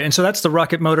 you're right. And so that's the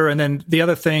rocket motor. And then the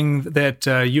other thing that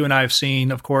you and I have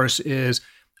seen, of course, is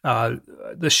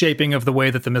the shaping of the way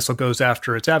that the missile goes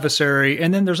after its adversary.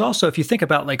 And then there's also, if you think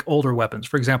about older weapons,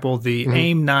 for example, the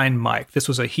AIM-9 Mike, this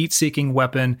was a heat-seeking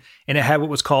weapon, and it had what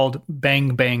was called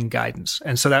bang-bang guidance.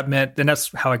 And so that meant, and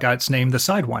that's how it got its name, the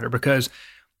Sidewinder, because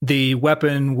the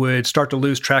weapon would start to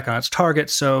lose track on its target.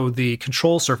 So the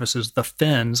control surfaces, the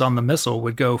fins on the missile,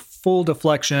 would go full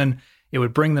deflection. It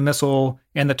would bring the missile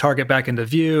and the target back into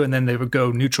view, and then they would go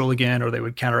neutral again, or they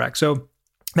would counteract. So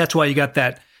that's why you got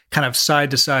that kind of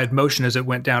side-to-side motion as it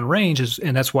went down range,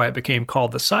 and that's why it became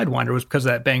called the Sidewinder, was because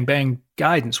of that bang-bang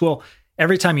guidance. Well,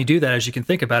 every time you do that, as you can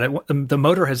think about it, the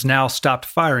motor has now stopped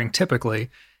firing typically,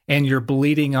 and you're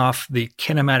bleeding off the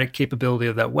kinematic capability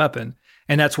of that weapon.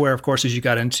 And that's where, of course, as you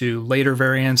got into later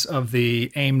variants of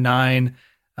the AIM-9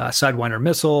 Sidewinder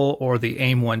missile or the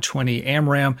AIM-120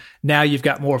 AMRAAM, now you've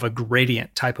got more of a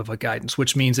gradient type of a guidance,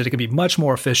 which means that it can be much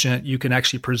more efficient. You can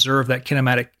actually preserve that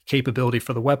kinematic capability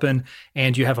for the weapon,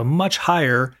 and you have a much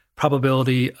higher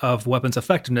probability of weapons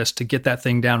effectiveness to get that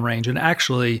thing downrange and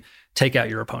actually take out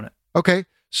your opponent. Okay.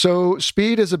 So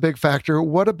speed is a big factor.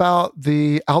 What about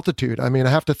the altitude? I mean, I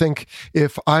have to think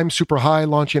if I'm super high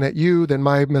launching at you, then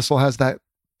my missile has that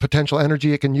potential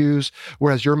energy it can use,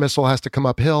 whereas your missile has to come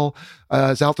uphill.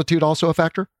 Is altitude also a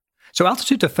factor? So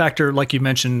altitude's a factor, like you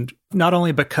mentioned, not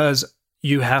only because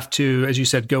you have to, as you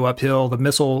said, go uphill. The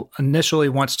missile initially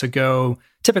wants to go,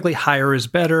 typically higher is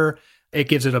better. It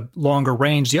gives it a longer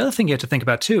range. The other thing you have to think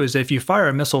about too is if you fire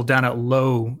a missile down at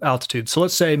low altitude, so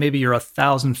let's say maybe you're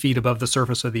 1,000 feet above the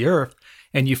surface of the Earth,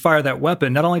 and you fire that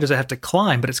weapon, not only does it have to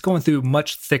climb, but it's going through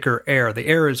much thicker air. The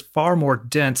air is far more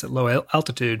dense at low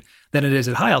altitude than it is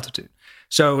at high altitude.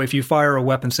 So if you fire a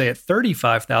weapon, say at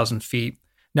 35,000 feet,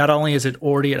 not only is it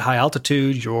already at high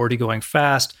altitude, you're already going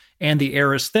fast, and the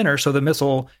air is thinner, so the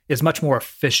missile is much more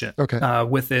efficient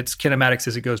with its kinematics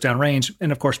as it goes downrange.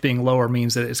 And of course, being lower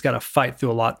means that it's got to fight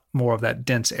through a lot more of that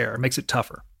dense air. It makes it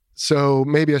tougher. So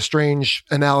maybe a strange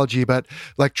analogy, but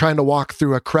like trying to walk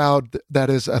through a crowd that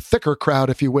is a thicker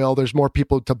crowd, if you will, there's more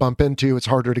people to bump into, it's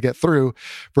harder to get through,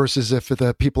 versus if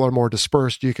the people are more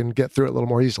dispersed, you can get through it a little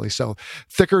more easily. So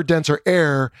thicker, denser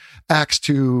air acts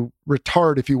to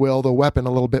retard, if you will, the weapon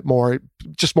a little bit more.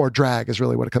 Just more drag is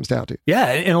really what it comes down to. Yeah.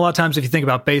 And a lot of times if you think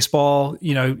about baseball,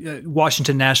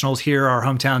 Washington Nationals here, our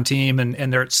hometown team,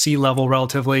 and they're at sea level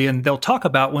relatively, and they'll talk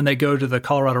about when they go to the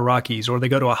Colorado Rockies or they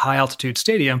go to a high altitude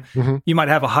stadium, you might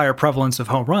have a higher prevalence of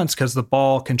home runs because the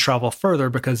ball can travel further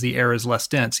because the air is less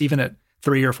dense, even at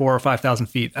 3,000 or 4,000 or 5,000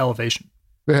 feet elevation.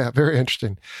 Yeah, very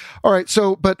interesting. All right.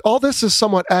 So, but all this is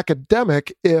somewhat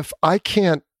academic if I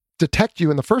can't detect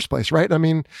you in the first place, right? I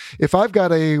mean, if I've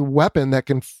got a weapon that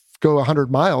can go 100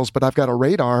 miles, but I've got a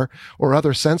radar or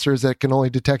other sensors that can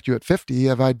only detect you at 50,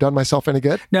 have I done myself any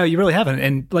good? No, you really haven't.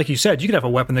 And like you said, you could have a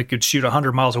weapon that could shoot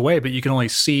 100 miles away, but you can only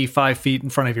see 5 feet in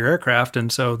front of your aircraft.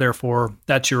 And so therefore,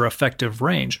 that's your effective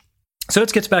range. So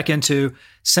it gets back into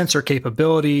sensor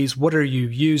capabilities. What are you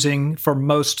using? For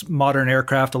most modern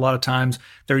aircraft, a lot of times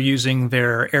they're using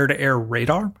their air-to-air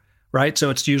radar, right? So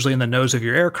it's usually in the nose of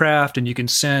your aircraft, and you can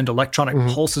send electronic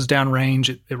pulses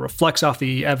downrange. It reflects off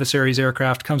the adversary's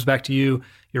aircraft, comes back to you.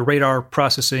 Your radar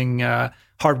processing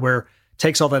hardware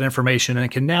takes all that information, and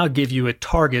it can now give you a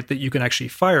target that you can actually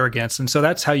fire against. And so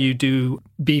that's how you do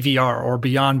BVR, or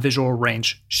beyond visual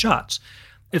range shots.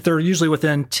 If they're usually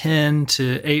within 10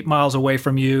 to 8 miles away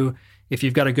from you, if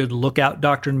you've got a good lookout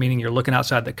doctrine, meaning you're looking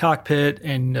outside the cockpit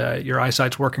and your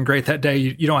eyesight's working great that day,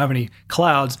 you don't have any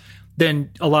clouds,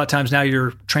 then a lot of times now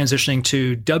you're transitioning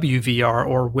to WVR,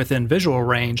 or within visual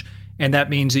range. And that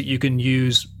means that you can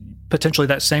use potentially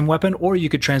that same weapon, or you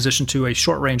could transition to a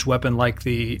short range weapon like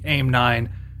the AIM-9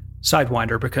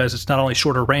 Sidewinder, because it's not only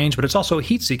shorter range, but it's also a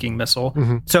heat-seeking missile.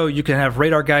 So you can have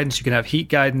radar guidance, you can have heat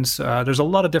guidance. There's a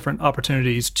lot of different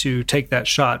opportunities to take that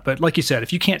shot. But like you said,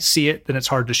 if you can't see it, then it's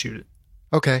hard to shoot it.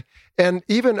 Okay. And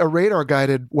even a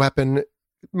radar-guided weapon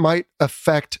might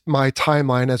affect my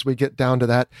timeline as we get down to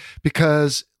that,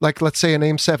 because like, let's say an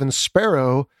AIM-7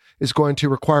 Sparrow is going to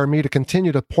require me to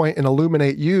continue to point and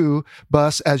illuminate you,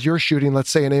 Bus, as you're shooting, let's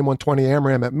say, an AIM-120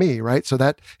 AMRAAM at me, right? So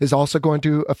that is also going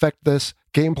to affect this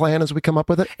game plan as we come up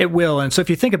with it? It will. And so if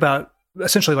you think about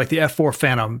essentially like the F-4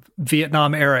 Phantom,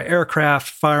 Vietnam-era aircraft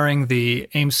firing the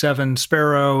AIM-7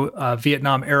 Sparrow,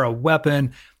 Vietnam-era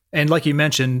weapon, and like you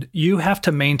mentioned, you have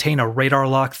to maintain a radar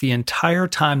lock the entire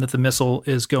time that the missile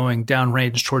is going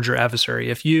downrange towards your adversary.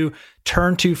 If you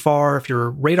turn too far, if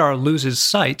your radar loses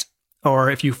sight,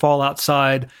 or if you fall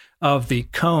outside of the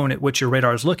cone at which your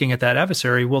radar is looking at that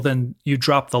adversary, well, then you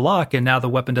drop the lock and now the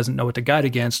weapon doesn't know what to guide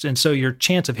against. And so your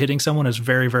chance of hitting someone is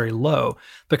very, very low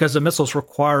because the missile's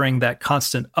requiring that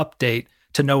constant update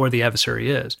to know where the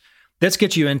adversary is. This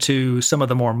gets you into some of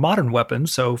the more modern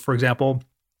weapons. So, for example,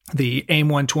 the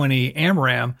AIM-120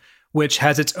 AMRAAM, which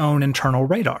has its own internal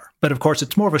radar. But of course,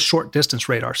 it's more of a short distance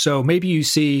radar. So maybe you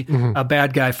see a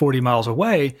bad guy 40 miles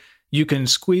away, you can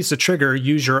squeeze the trigger,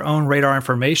 use your own radar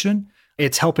information.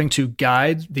 It's helping to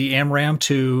guide the AMRAAM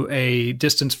to a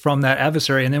distance from that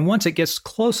adversary. And then once it gets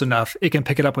close enough, it can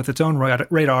pick it up with its own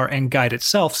radar and guide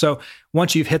itself. So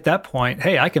once you've hit that point,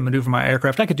 hey, I can maneuver my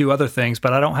aircraft. I could do other things,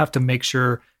 but I don't have to make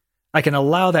sure I can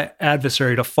allow that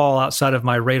adversary to fall outside of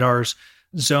my radar's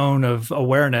zone of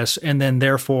awareness. And then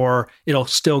therefore it'll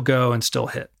still go and still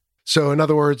hit. So in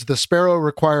other words, the Sparrow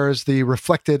requires the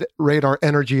reflected radar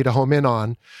energy to home in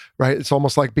on, right? It's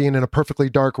almost like being in a perfectly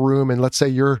dark room. And let's say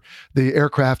you're the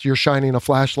aircraft, you're shining a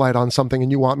flashlight on something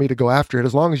and you want me to go after it.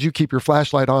 As long as you keep your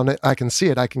flashlight on it, I can see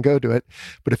it, I can go to it.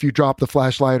 But if you drop the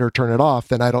flashlight or turn it off,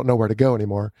 then I don't know where to go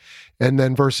anymore. And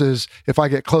then versus if I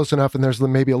get close enough and there's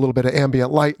maybe a little bit of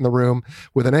ambient light in the room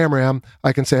with an AMRAAM,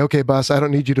 I can say, okay, Bus, I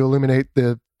don't need you to illuminate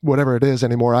the whatever it is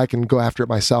anymore. I can go after it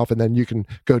myself, and then you can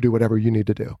go do whatever you need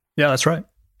to do. Yeah, that's right.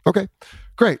 Okay,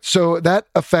 great. So that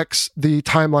affects the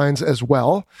timelines as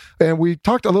well. And we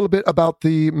talked a little bit about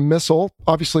the missile.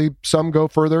 Obviously, some go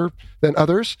further than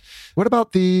others. What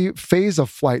about the phase of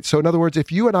flight? So in other words,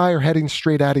 if you and I are heading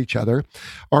straight at each other,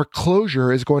 our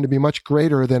closure is going to be much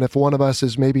greater than if one of us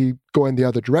is maybe going the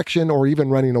other direction or even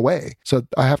running away. So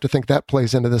I have to think that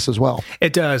plays into this as well.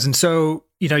 It does. And so,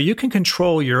 you can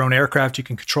control your own aircraft. You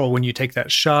can control when you take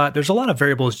that shot. There's a lot of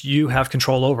variables you have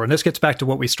control over. And this gets back to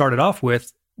what we started off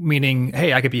with, meaning,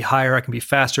 hey, I could be higher, I can be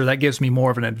faster. That gives me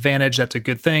more of an advantage. That's a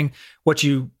good thing. What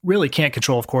you really can't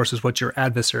control, of course, is what your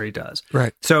adversary does.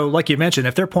 Right. So like you mentioned,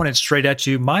 if they're pointed straight at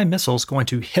you, my missile's going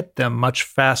to hit them much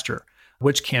faster,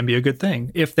 which can be a good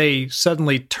thing. If they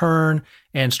suddenly turn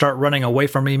and start running away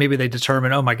from me, maybe they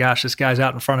determine, oh my gosh, this guy's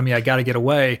out in front of me, I got to get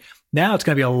away. Now it's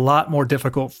going to be a lot more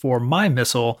difficult for my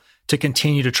missile to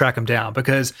continue to track them down.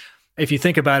 Because if you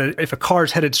think about it, if a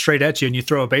car's headed straight at you and you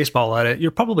throw a baseball at it,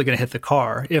 you're probably going to hit the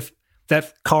car. If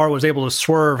that car was able to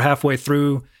swerve halfway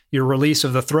through your release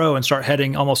of the throw and start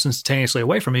heading almost instantaneously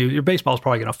away from you, your baseball is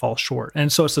probably going to fall short.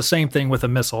 And so it's the same thing with a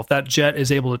missile. If that jet is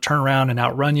able to turn around and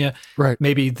outrun you,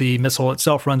 maybe the missile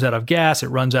itself runs out of gas, it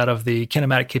runs out of the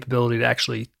kinematic capability to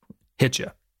actually hit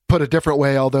you. Put a different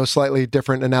way, although slightly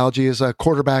different analogy, is a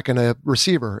quarterback and a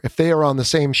receiver. If they are on the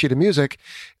same sheet of music,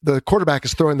 the quarterback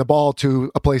is throwing the ball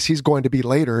to a place he's going to be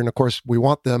later. And of course, we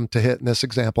want them to hit in this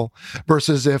example,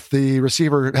 versus if the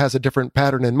receiver has a different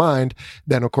pattern in mind,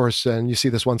 then of course, and you see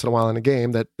this once in a while in a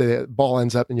game, that the ball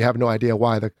ends up and you have no idea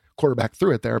why the quarterback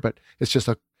threw it there, but it's just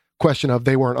a question of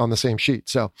they weren't on the same sheet.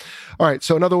 So, all right.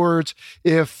 So in other words,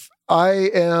 if I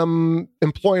am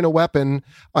employing a weapon,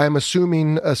 I am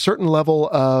assuming a certain level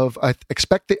of, I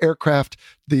expect the aircraft,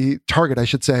 the target, I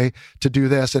should say, to do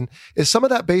this. And is some of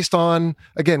that based on,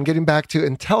 again, getting back to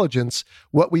intelligence,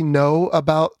 what we know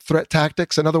about threat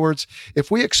tactics? In other words, if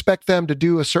we expect them to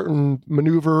do a certain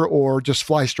maneuver or just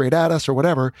fly straight at us or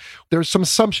whatever, there's some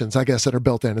assumptions, I guess, that are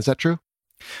built in. Is that true?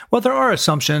 Well, there are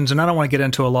assumptions, and I don't want to get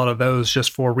into a lot of those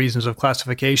just for reasons of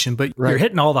classification, but you're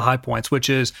hitting all the high points, which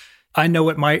is, I know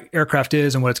what my aircraft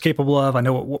is and what it's capable of. I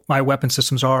know what my weapon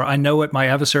systems are. I know what my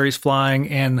adversary is flying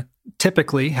and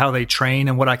typically how they train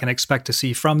and what I can expect to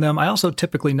see from them. I also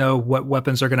typically know what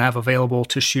weapons they're going to have available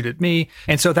to shoot at me.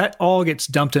 And so that all gets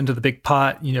dumped into the big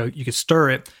pot. You know, you could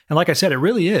stir it. And like I said, it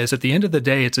really is. At the end of the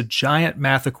day, it's a giant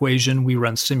math equation. We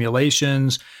run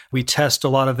simulations. We test a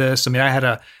lot of this. I mean, I had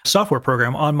a software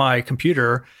program on my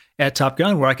computer at Top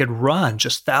Gun where I could run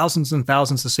just thousands and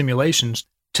thousands of simulations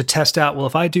to test out, well,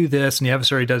 if I do this and the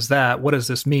adversary does that, what does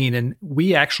this mean? And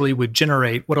we actually would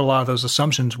generate what a lot of those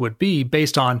assumptions would be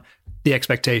based on the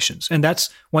expectations. And that's,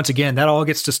 once again, that all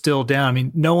gets distilled down. I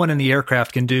mean, no one in the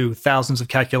aircraft can do thousands of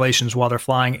calculations while they're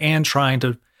flying and trying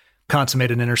to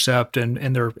consummate an intercept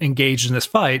and they're engaged in this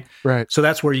fight. Right. So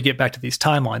that's where you get back to these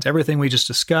timelines. Everything we just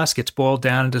discussed gets boiled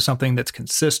down into something that's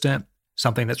consistent,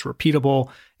 something that's repeatable.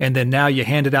 And then now you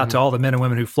hand it out to all the men and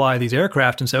women who fly these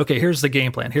aircraft and say, okay, here's the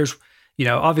game plan. Here's, you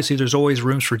know, obviously there's always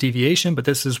rooms for deviation, but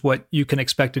this is what you can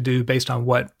expect to do based on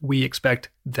what we expect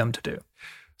them to do.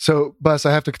 So, Buzz,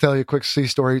 I have to tell you a quick sea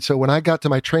story. So when I got to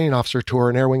my training officer tour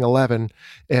in Air Wing 11,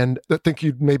 and I think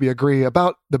you'd maybe agree,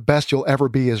 about the best you'll ever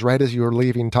be is right as you were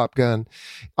leaving Top Gun.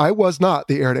 I was not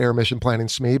the air-to-air mission planning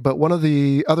SME, but one of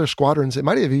the other squadrons, it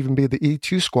might have even been the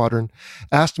E2 squadron,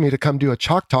 asked me to come do a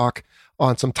chalk talk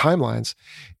on some timelines.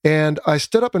 And I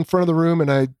stood up in front of the room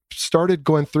and I started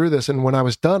going through this. And when I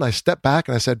was done, I stepped back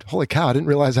and I said, holy cow, I didn't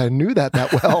realize I knew that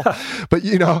well. But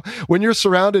you know, when you're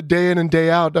surrounded day in and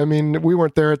day out, I mean, we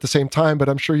weren't there at the same time, but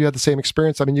I'm sure you had the same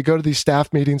experience. I mean, you go to these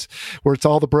staff meetings where it's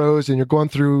all the bros and you're going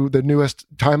through the newest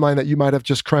timeline that you might have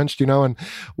just crunched, you know, and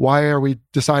why are we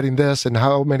deciding this and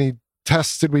how many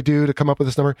tests did we do to come up with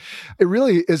this number? It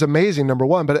really is amazing, number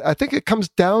one. But I think it comes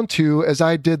down to, as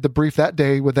I did the brief that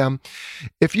day with them,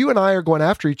 if you and I are going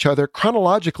after each other,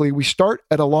 chronologically, we start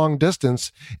at a long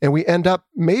distance and we end up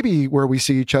maybe where we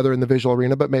see each other in the visual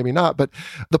arena, but maybe not. But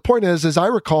the point is, as I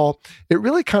recall, it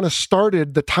really kind of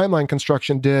started, the timeline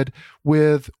construction did,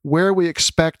 with where we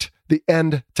expect the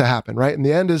end to happen, right? And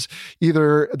the end is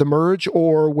either the merge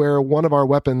or where one of our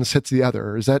weapons hits the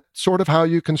other. Is that sort of how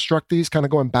you construct these, kind of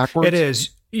going backwards? It is.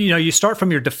 You know, you start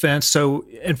from your defense. So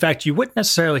in fact, you wouldn't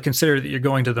necessarily consider that you're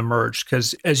going to the merge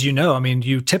because, as you know, I mean,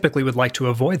 you typically would like to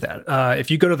avoid that.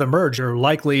 If you go to the merge, you're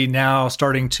likely now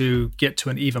starting to get to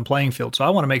an even playing field. So I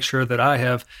want to make sure that I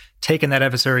have taken that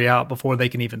adversary out before they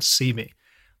can even see me.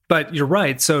 But you're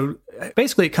right. So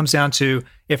basically it comes down to,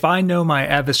 if I know my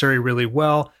adversary really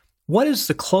well, what is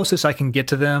the closest I can get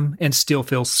to them and still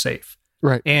feel safe?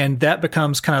 Right. And that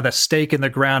becomes kind of the stake in the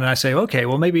ground. And I say, okay,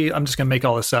 well, maybe I'm just going to make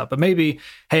all this up, but maybe,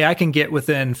 hey, I can get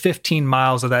within 15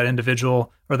 miles of that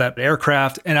individual or that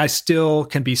aircraft, and I still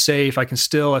can be safe. I can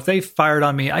still, if they fired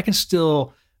on me, I can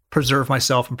still preserve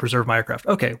myself and preserve my aircraft.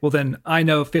 Okay, well, then I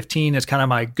know 15 is kind of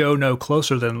my go no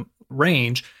closer than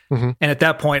range. Mm-hmm. And at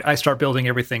that point, I start building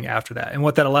everything after that. And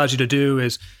what that allows you to do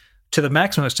is, to the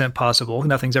maximum extent possible,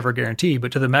 nothing's ever guaranteed,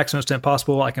 but to the maximum extent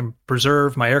possible, I can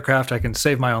preserve my aircraft, I can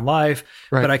save my own life,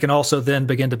 right. But I can also then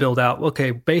begin to build out,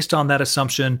 okay, based on that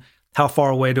assumption, how far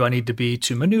away do I need to be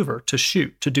to maneuver, to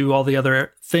shoot, to do all the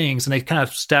other things? And they kind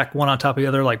of stack one on top of the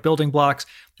other like building blocks,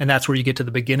 and that's where you get to the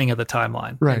beginning of the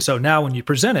timeline. Right. And so now when you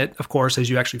present it, of course, as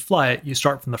you actually fly it, you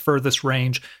start from the furthest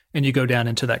range and you go down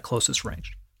into that closest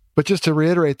range. But just to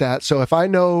reiterate that, so if I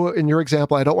know in your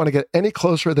example, I don't want to get any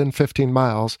closer than 15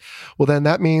 miles, well, then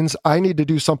that means I need to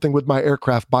do something with my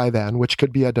aircraft by then, which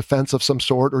could be a defense of some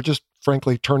sort or just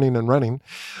frankly turning and running.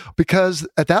 Because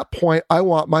at that point, I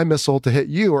want my missile to hit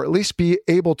you or at least be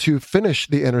able to finish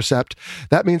the intercept.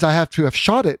 That means I have to have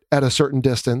shot it at a certain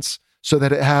distance so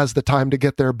that it has the time to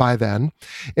get there by then.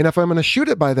 And if I'm going to shoot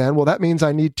it by then, well, that means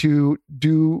I need to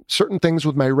do certain things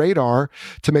with my radar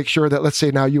to make sure that, let's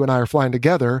say now you and I are flying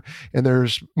together and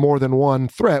there's more than one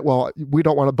threat. Well, we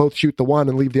don't want to both shoot the one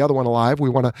and leave the other one alive.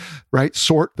 We want to,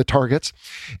 sort the targets.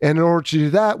 And in order to do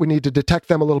that, we need to detect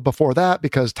them a little before that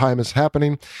because time is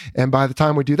happening. And by the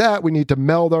time we do that, we need to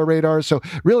meld our radars. So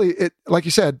really, like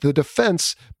you said, the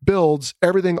defense builds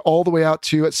everything all the way out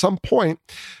to, at some point,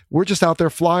 we're just out there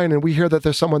flying and we hear that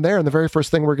there's someone there. And the very first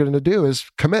thing we're going to do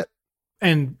is commit.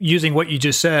 And using what you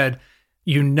just said,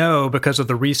 because of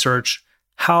the research,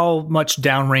 how much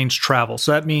downrange travel.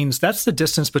 So that means that's the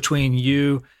distance between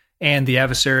you and the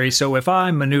adversary. So if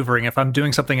I'm maneuvering, if I'm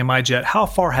doing something in my jet, how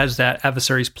far has that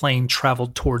adversary's plane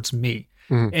traveled towards me?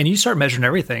 Mm-hmm. And you start measuring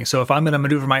everything. So if I'm going to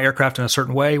maneuver my aircraft in a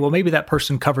certain way, well, maybe that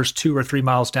person covers 2 or 3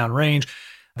 miles downrange.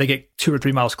 They get 2 or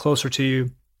 3 miles closer to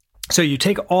you. So you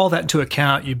take all that into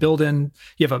account, you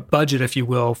have a budget, if you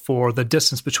will, for the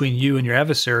distance between you and your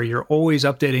adversary. You're always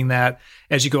updating that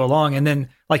as you go along. And then,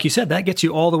 like you said, that gets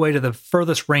you all the way to the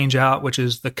furthest range out, which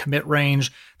is the commit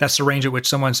range. That's the range at which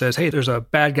someone says, hey, there's a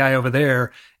bad guy over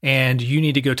there, and you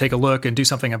need to go take a look and do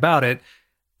something about it.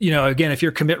 Again, if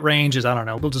your commit range is,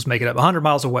 we'll just make it up, 100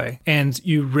 miles away, and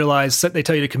you realize that they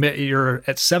tell you to commit, you're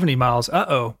at 70 miles,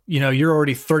 you're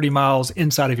already 30 miles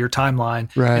inside of your timeline.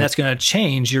 Right. And that's going to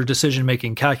change your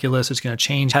decision-making calculus. It's going to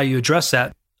change how you address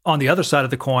that. On the other side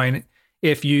of the coin,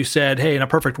 if you said, hey, in a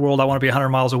perfect world, I want to be 100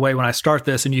 miles away when I start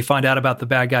this, and you find out about the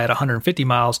bad guy at 150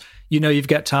 miles, you've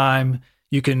got time.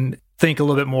 You can think a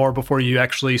little bit more before you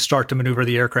actually start to maneuver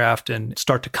the aircraft and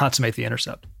start to consummate the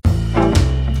intercept.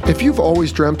 If you've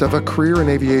always dreamt of a career in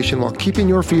aviation while keeping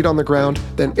your feet on the ground,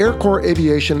 then Air Corps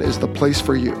Aviation is the place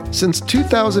for you. Since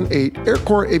 2008, Air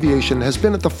Corps Aviation has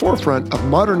been at the forefront of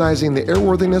modernizing the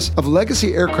airworthiness of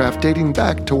legacy aircraft dating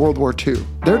back to World War II.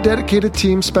 Their dedicated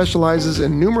team specializes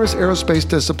in numerous aerospace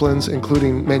disciplines,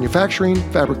 including manufacturing,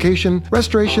 fabrication,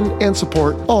 restoration, and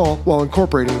support, all while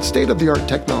incorporating state-of-the-art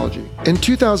technology. In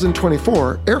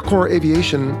 2024, Air Corps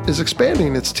Aviation is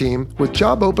expanding its team with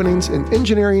job openings in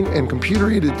engineering and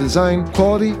computer-aided design,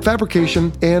 quality,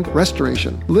 fabrication, and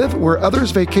restoration. Live where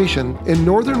others vacation in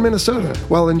northern Minnesota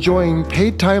while enjoying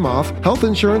paid time off, health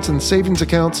insurance and savings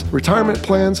accounts, retirement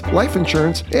plans, life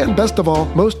insurance, and best of all,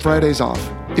 most Fridays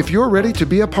off. If you're ready to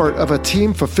be a part of a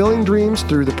team fulfilling dreams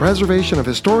through the preservation of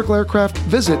historical aircraft,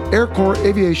 visit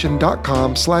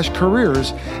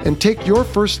aircorpsaviation.com/careers and take your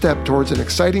first step towards an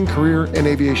exciting career in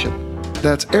aviation.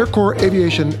 That's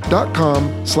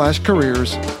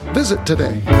aircorpsaviation.com/careers. Visit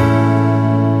today.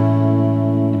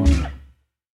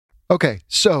 Okay,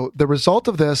 so the result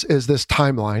of this is this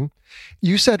timeline.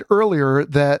 You said earlier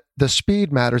that the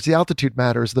speed matters, the altitude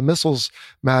matters, the missiles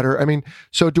matter.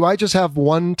 So do I just have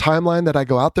one timeline that I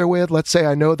go out there with? Let's say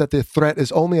I know that the threat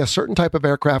is only a certain type of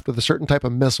aircraft with a certain type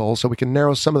of missile, so we can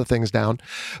narrow some of the things down.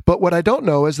 But what I don't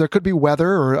know is there could be weather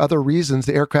or other reasons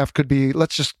the aircraft could be,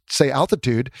 let's just say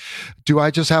altitude. Do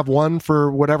I just have one for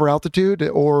whatever altitude,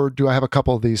 or do I have a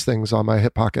couple of these things on my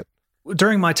hip pocket?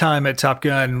 During my time at Top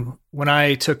Gun, when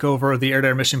I took over the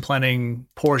air-to-air mission planning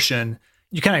portion,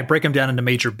 you kind of break them down into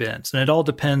major bins. And it all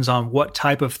depends on what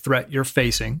type of threat you're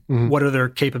facing. Mm-hmm. What are their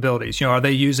capabilities? Are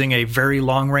they using a very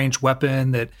long-range weapon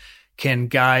that can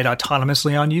guide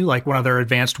autonomously on you, like one of their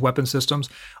advanced weapon systems?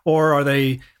 Or are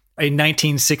they a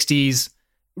 1960s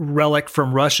relic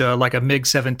from Russia, like a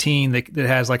MiG-17 that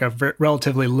has like a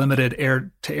relatively limited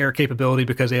air-to-air capability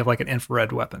because they have like an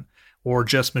infrared weapon? Or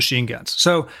just machine guns.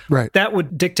 So That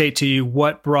would dictate to you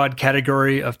what broad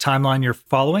category of timeline you're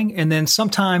following. And then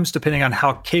sometimes, depending on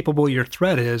how capable your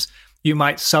threat is, you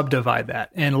might subdivide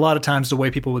that. And a lot of times the way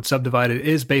people would subdivide it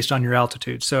is based on your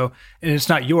altitude. So, and it's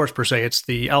not yours per se, it's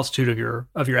the altitude of your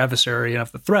adversary and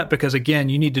of the threat, because again,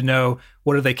 you need to know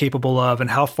what are they capable of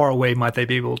and how far away might they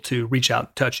be able to reach out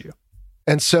and touch you.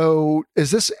 And so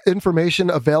is this information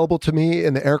available to me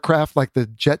in the aircraft, like the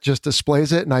jet just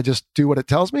displays it and I just do what it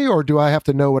tells me, or do I have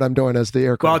to know what I'm doing as the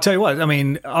aircraft? Well, I'll tell you what,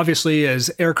 obviously as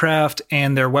aircraft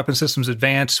and their weapon systems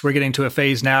advance, we're getting to a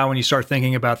phase now when you start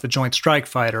thinking about the Joint Strike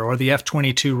Fighter or the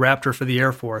F-22 Raptor for the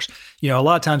Air Force. A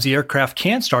lot of times the aircraft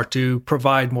can start to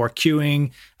provide more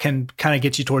cueing, can kind of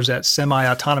get you towards that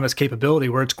semi-autonomous capability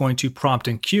where it's going to prompt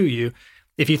and cue you.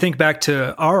 If you think back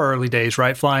to our early days,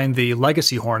 right, flying the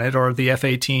Legacy Hornet or the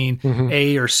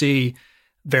F-18A or C,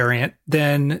 variant,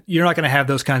 then you're not going to have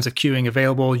those kinds of cueing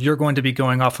available. You're going to be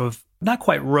going off of not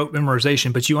quite rote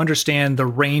memorization, but you understand the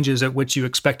ranges at which you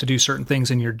expect to do certain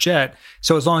things in your jet.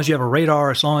 So as long as you have a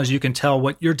radar, as long as you can tell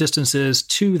what your distance is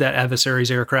to that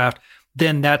adversary's aircraft,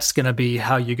 then that's going to be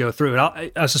how you go through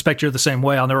it. I suspect you're the same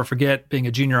way. I'll never forget being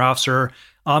a junior officer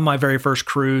on my very first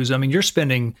cruise. I mean, you're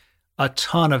spending a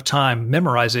ton of time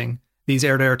memorizing these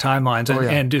air-to-air timelines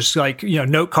and just like,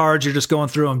 note cards, you're just going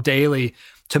through them daily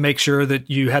to make sure that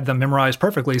you had them memorized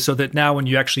perfectly so that now when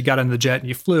you actually got in the jet and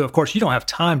you flew, of course, you don't have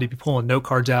time to be pulling note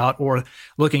cards out or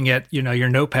looking at, your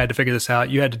notepad to figure this out.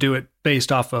 You had to do it based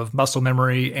off of muscle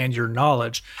memory and your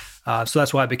knowledge. So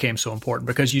that's why it became so important,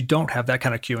 because you don't have that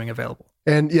kind of cueing available.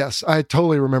 And yes, I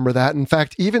totally remember that. In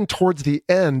fact, even towards the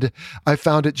end, I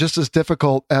found it just as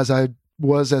difficult as I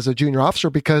was as a junior officer,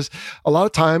 because a lot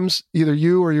of times either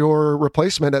you or your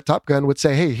replacement at Top Gun would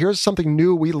say, hey, here's something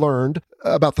new we learned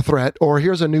about the threat, or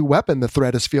here's a new weapon the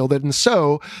threat has fielded. And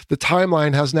so the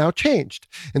timeline has now changed.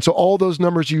 And so all those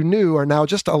numbers you knew are now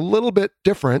just a little bit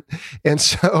different. And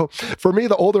so for me,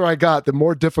 the older I got, the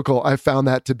more difficult I found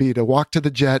that to be, to walk to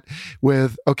the jet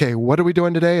with, okay, what are we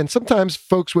doing today? And sometimes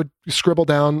folks would scribble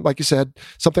down, like you said,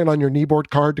 something on your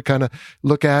kneeboard card to kind of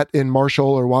look at in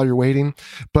Marshall or while you're waiting.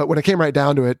 But when it came right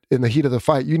down to it, in the heat of the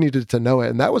fight, you needed to know it.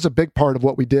 And that was a big part of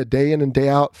what we did day in and day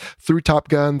out through Top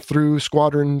Gun, through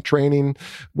squadron training.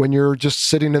 When you're just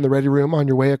sitting in the ready room on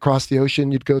your way across the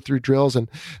ocean, you'd go through drills. And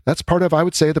that's part of, I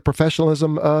would say, the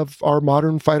professionalism of our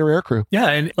modern fighter aircrew. Yeah.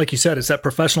 And like you said, it's that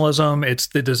professionalism. It's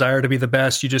the desire to be the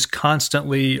best. You just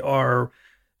constantly are.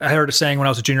 I heard a saying when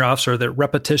I was a junior officer that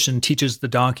repetition teaches the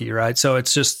donkey, right? So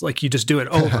it's just like you just do it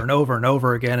over and over and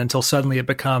over again until suddenly it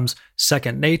becomes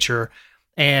second nature.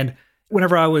 And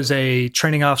whenever I was a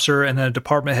training officer and then a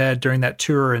department head during that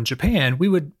tour in Japan, we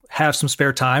would have some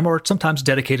spare time or sometimes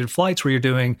dedicated flights where you're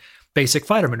doing basic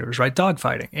fighter maneuvers, right?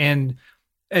 Dogfighting. And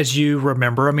as you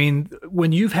remember, I mean,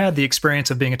 when you've had the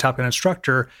experience of being a Top Gun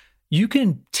instructor, you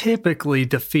can typically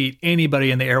defeat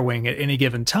anybody in the air wing at any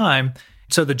given time.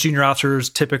 So the junior officers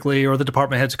typically, or the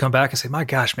department heads, would come back and say, my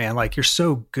gosh, man, like you're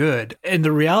so good. And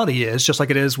the reality is, just like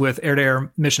it is with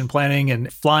air-to-air mission planning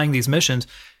and flying these missions,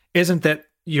 isn't that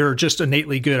you're just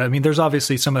innately good. I mean, there's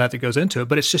obviously some of that goes into it,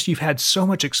 but it's just you've had so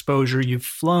much exposure. You've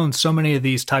flown so many of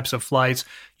these types of flights.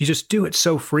 You just do it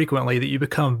so frequently that you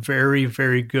become very,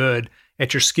 very good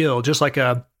at your skill, just like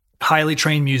a highly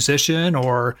trained musician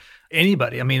or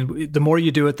anybody. I mean, the more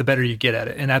you do it, the better you get at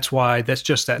it. And that's why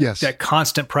that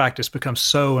constant practice becomes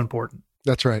so important.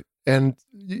 That's right. And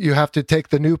you have to take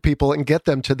the new people and get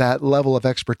them to that level of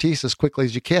expertise as quickly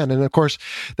as you can. And of course,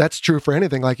 that's true for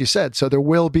anything, like you said. So there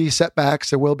will be setbacks.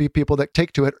 There will be people that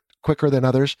take to it quicker than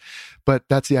others. But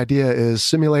that's the idea, is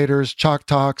simulators, chalk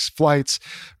talks, flights,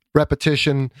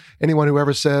 repetition. Anyone who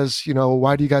ever says,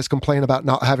 why do you guys complain about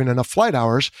not having enough flight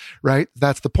hours, right?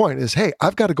 That's the point, is, hey,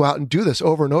 I've got to go out and do this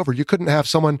over and over. You couldn't have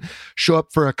someone show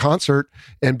up for a concert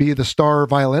and be the star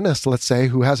violinist, let's say,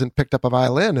 who hasn't picked up a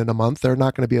violin in a month. They're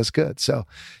not going to be as good. So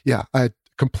yeah, I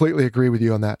completely agree with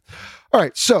you on that. All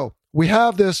right. So we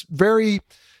have this very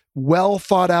well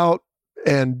thought out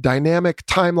and dynamic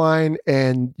timeline,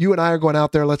 and you and I are going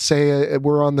out there. Let's say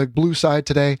we're on the blue side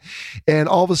today, and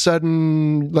all of a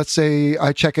sudden, let's say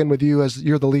I check in with you as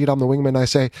you're the lead, I'm the wingman. I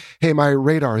say, hey, my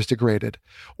radar is degraded,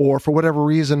 or for whatever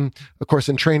reason. Of course,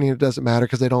 in training, it doesn't matter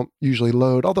because they don't usually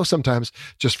load, although sometimes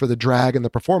just for the drag and the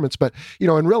performance. But,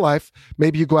 in real life,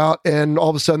 maybe you go out and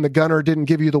all of a sudden the gunner didn't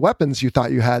give you the weapons you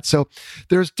thought you had. So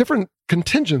there's different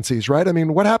contingencies, right? I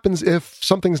mean, what happens if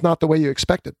something's not the way you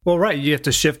expected? Well, right. You have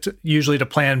to shift usually to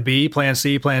plan B, plan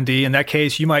C, plan D. In that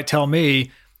case, you might tell me,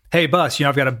 hey, Bus,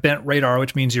 I've got a bent radar,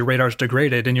 which means your radar's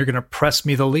degraded, and you're going to press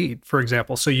me the lead, for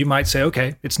example. So you might say,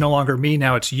 okay, it's no longer me,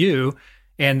 now it's you.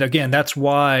 And again, that's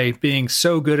why being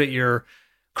so good at your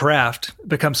craft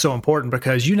becomes so important,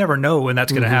 because you never know when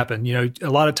that's going to happen. A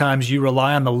lot of times you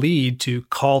rely on the lead to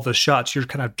call the shots. You're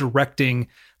kind of directing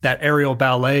that aerial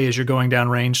ballet as you're going down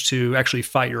range to actually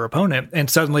fight your opponent. And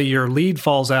suddenly your lead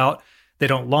falls out. They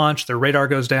don't launch, their radar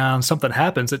goes down, something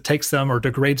happens. It takes them or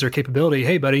degrades their capability.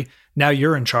 Hey, buddy, now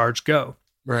you're in charge, go.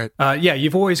 Right.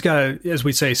 You've always got to, as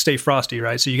we say, stay frosty,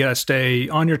 right? So you got to stay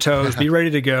on your toes, be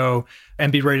ready to go,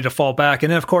 and be ready to fall back.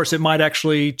 And then, of course, it might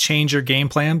actually change your game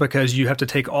plan, because you have to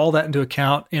take all that into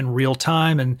account in real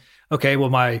time. And, okay,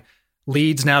 well, my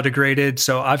lead's now degraded,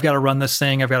 so I've got to run this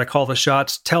thing. I've got to call the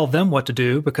shots, tell them what to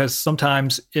do, because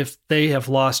sometimes if they have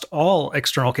lost all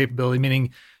external capability,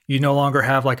 meaning you no longer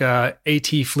have like a AT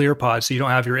FLIR pod, so you don't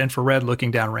have your infrared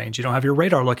looking downrange, you don't have your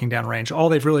radar looking downrange. All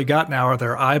they've really got now are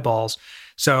their eyeballs.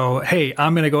 So, hey,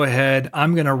 I'm going to go ahead,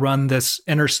 I'm going to run this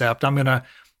intercept, I'm going to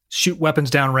shoot weapons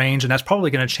downrange, and that's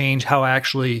probably going to change how I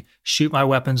actually shoot my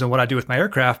weapons and what I do with my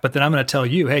aircraft. But then I'm going to tell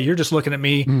you, hey, you're just looking at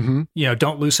me,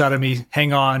 don't lose sight of me,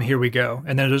 hang on, here we go.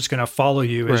 And then they're just going to follow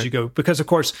you as you go. Because of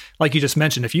course, like you just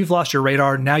mentioned, if you've lost your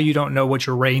radar, now you don't know what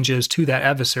your range is to that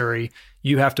adversary.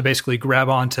 You have to basically grab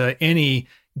onto any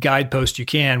guidepost you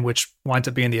can, which winds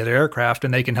up being the other aircraft,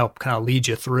 and they can help kind of lead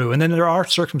you through. And then there are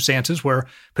circumstances where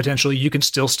potentially you can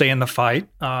still stay in the fight,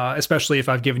 especially if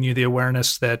I've given you the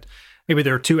awareness that maybe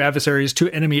there are two adversaries, two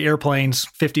enemy airplanes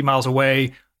 50 miles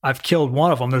away. I've killed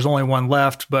one of them. There's only one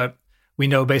left, but we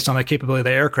know based on the capability of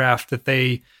the aircraft that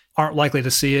they aren't likely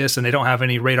to see us and they don't have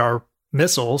any radar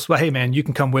missiles. But hey, man, you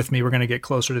can come with me. We're going to get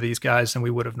closer to these guys than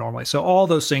we would have normally. So all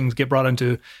those things get brought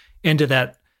into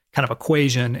that kind of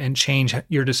equation and change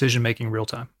your decision-making real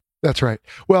time. That's right.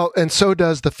 Well, and so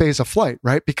does the phase of flight,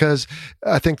 right? Because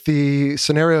I think the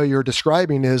scenario you're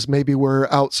describing is maybe we're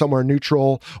out somewhere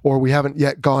neutral or we haven't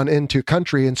yet gone into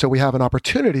country. And so we have an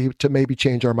opportunity to maybe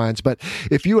change our minds. But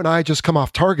if you and I just come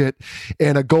off target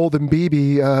and a golden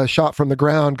BB shot from the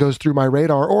ground goes through my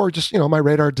radar, or just, my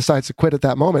radar decides to quit at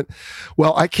that moment,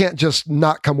 well, I can't just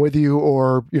not come with you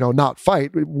or, not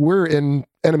fight. We're in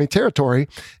enemy territory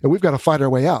and we've got to fight our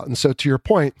way out. And so to your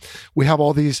point, we have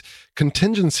all these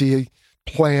contingency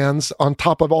plans on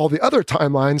top of all the other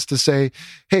timelines to say,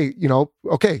 hey,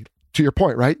 okay, to your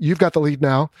point, right? You've got the lead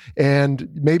now and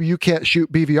maybe you can't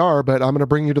shoot BVR, but I'm going to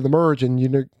bring you to the merge and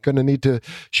you're going to need to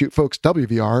shoot folks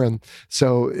WVR. And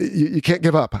so you can't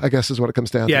give up, I guess is what it comes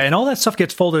down to. Yeah. And all that stuff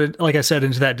gets folded, like I said,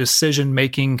 into that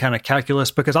decision-making kind of calculus,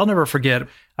 because I'll never forget,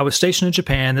 I was stationed in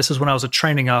Japan. This is when I was a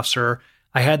training officer.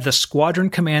 I had the squadron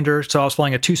commander, so I was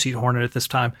flying a 2-seat Hornet at this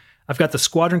time. I've got the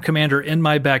squadron commander in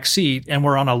my back seat, and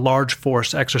we're on a large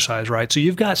force exercise, right? So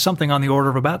you've got something on the order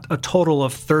of about a total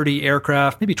of 30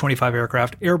 aircraft, maybe 25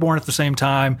 aircraft, airborne at the same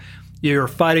time. You're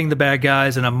fighting the bad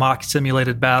guys in a mock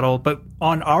simulated battle. But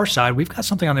on our side, we've got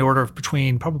something on the order of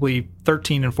between probably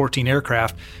 13 and 14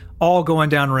 aircraft, all going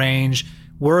down range.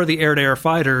 We're the air-to-air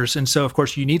fighters, and so, of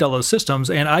course, you need all those systems.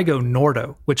 And I go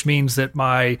Nordo, which means that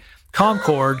my comm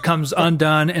cord comes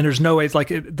undone, and there's no way,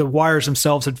 the wires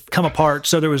themselves had come apart,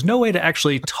 so there was no way to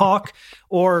actually talk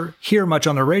or hear much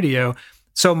on the radio.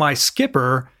 So my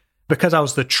skipper, because I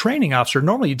was the training officer,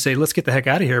 normally you'd say, let's get the heck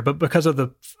out of here. But because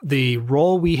of the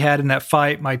role we had in that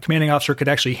fight, my commanding officer could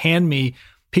actually hand me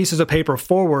pieces of paper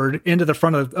forward into the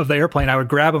front of the airplane. I would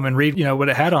grab them and read, what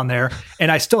it had on there.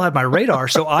 And I still had my radar.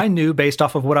 So I knew based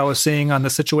off of what I was seeing on the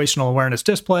situational awareness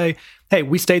display, hey,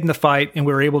 we stayed in the fight and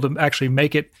we were able to actually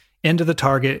make it into the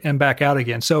target and back out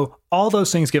again. So all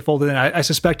those things get folded in. I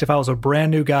suspect if I was a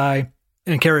brand new guy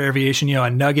in carrier aviation, a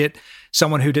nugget,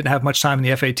 someone who didn't have much time in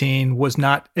the F-18, was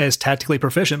not as tactically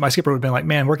proficient, my skipper would have been like,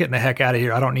 man, we're getting the heck out of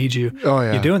here. I don't need you. Oh,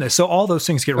 yeah. You're doing this. So all those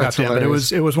things get wrapped in. But it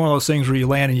was one of those things where you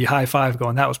land and you high five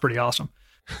going, that was pretty awesome.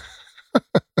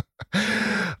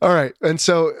 All right. And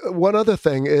so one other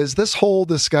thing is this whole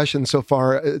discussion so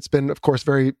far, it's been, of course,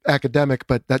 very academic,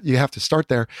 but that you have to start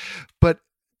there. But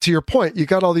to your point, you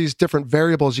got all these different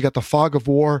variables. You got the fog of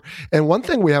war. And one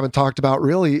thing we haven't talked about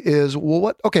really is,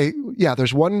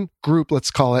 there's one group, let's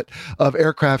call it, of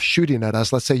aircraft shooting at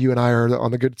us. Let's say you and I are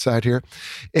on the good side here.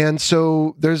 And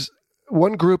so there's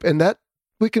one group, and that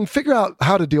we can figure out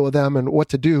how to deal with them and what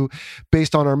to do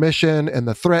based on our mission and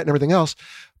the threat and everything else.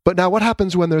 But now what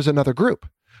happens when there's another group?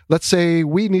 Let's say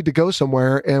we need to go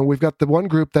somewhere and we've got the one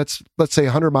group that's, let's say,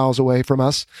 100 miles away from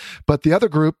us, but the other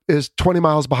group is 20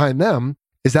 miles behind them.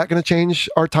 Is that going to change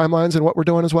our timelines and what we're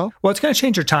doing as well? Well, it's going to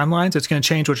change your timelines. It's going to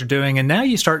change what you're doing. And now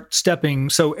you start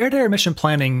stepping. So air-to-air mission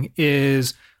planning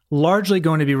is largely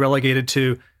going to be relegated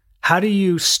to how do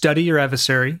you study your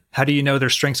adversary? How do you know their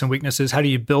strengths and weaknesses? How do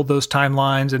you build those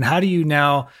timelines? And how do you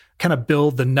now kind of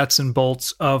build the nuts and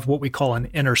bolts of what we call an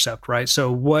intercept, right?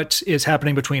 So what is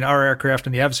happening between our aircraft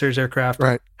and the adversary's aircraft?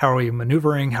 Right. How are we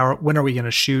maneuvering? When are we going to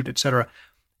shoot, et cetera?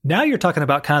 Now you're talking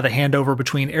about kind of the handover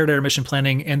between air-to-air mission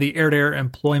planning and the air-to-air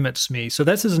employment SME. So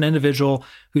this is an individual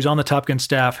who's on the Top Gun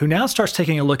staff who now starts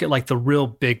taking a look at the real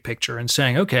big picture and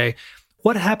saying, okay,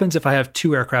 what happens if I have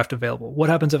 2 aircraft available? What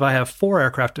happens if I have 4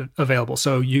 aircraft available?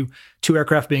 So 2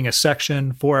 aircraft being a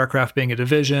section, 4 aircraft being a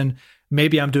division.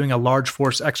 Maybe I'm doing a large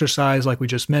force exercise like we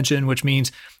just mentioned, which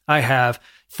means I have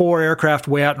 4 aircraft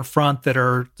way out in front that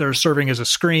are serving as a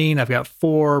screen. I've got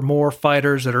 4 more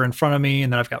fighters that are in front of me,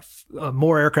 and then I've got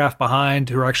more aircraft behind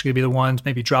who are actually going to be the ones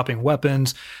maybe dropping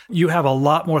weapons. You have a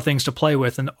lot more things to play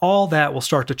with, and all that will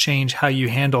start to change how you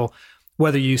handle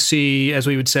whether you see, as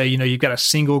we would say, you've got a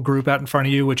single group out in front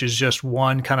of you, which is just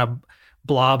one kind of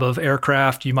blob of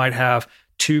aircraft. You might have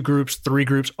 2 groups, 3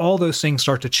 groups. All those things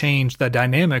start to change the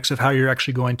dynamics of how you're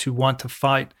actually going to want to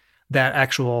fight that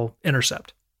actual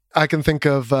intercept. I can think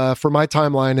of, for my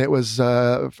timeline, it was,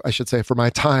 I should say for my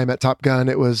time at Top Gun,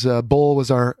 it was Bull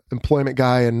was our employment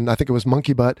guy, and I think it was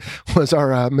Monkey Butt was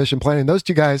our mission planning. Those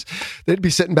two guys, they'd be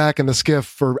sitting back in the skiff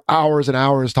for hours and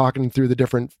hours talking through the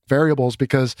different variables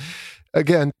because,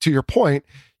 again, to your point,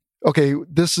 okay,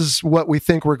 this is what we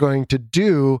think we're going to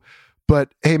do,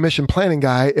 but hey, mission planning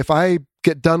guy, if I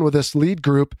get done with this lead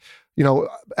group,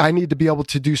 I need to be able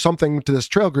to do something to this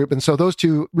trail group. And so those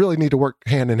two really need to work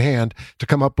hand in hand to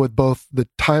come up with both the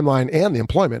timeline and the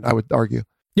employment, I would argue.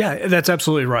 Yeah, that's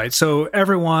absolutely right. So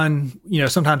everyone,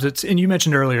 sometimes it's, and you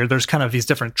mentioned earlier, there's kind of these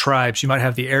different tribes. You might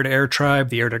have the air-to-air tribe,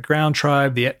 the air-to-ground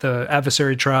tribe, the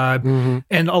adversary tribe. Mm-hmm.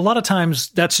 And a lot of times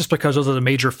that's just because those are the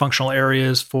major functional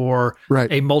areas for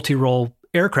a multi-role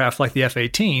aircraft like the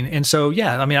F-18. And so,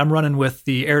 yeah, I mean, I'm running with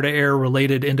the air-to-air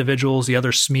related individuals, the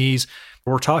other SMEs.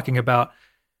 We're talking about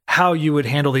how you would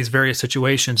handle these various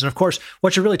situations. And of course,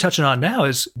 what you're really touching on now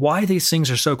is why these things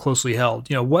are so closely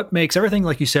held. What makes everything,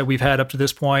 like you said, we've had up to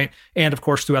this point, and of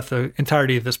course, throughout the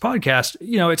entirety of this podcast,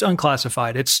 it's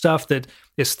unclassified. It's stuff that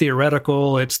is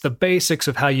theoretical. It's the basics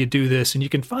of how you do this. And you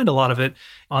can find a lot of it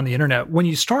on the internet. When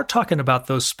you start talking about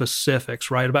those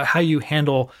specifics, right, about how you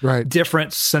handle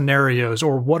different scenarios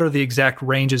or what are the exact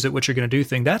ranges at which you're going to do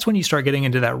things, that's when you start getting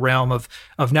into that realm of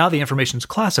now the information's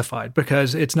classified,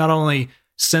 because it's not only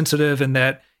sensitive in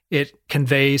that it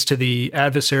conveys to the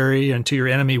adversary and to your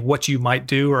enemy what you might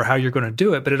do or how you're going to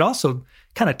do it, but it also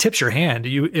kind of tips your hand.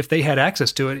 If they had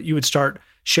access to it, you would start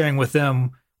sharing with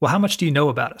them, well, how much do you know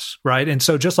about us, right? And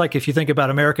so just like if you think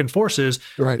about American forces,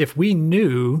 if we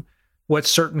knew what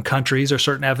certain countries or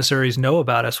certain adversaries know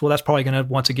about us, well, that's probably going to,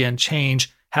 once again,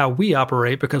 change how we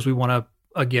operate, because we want to,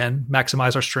 again,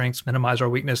 maximize our strengths, minimize our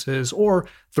weaknesses, or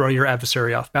throw your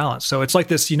adversary off balance. So it's like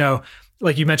this,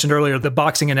 like you mentioned earlier, the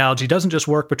boxing analogy doesn't just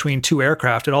work between two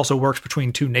aircraft. It also works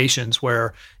between two nations,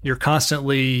 where you're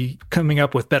constantly coming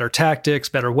up with better tactics,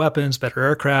 better weapons, better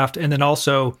aircraft. And then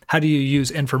also, how do you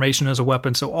use information as a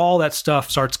weapon? So all that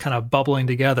stuff starts kind of bubbling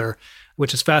together,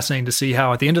 which is fascinating to see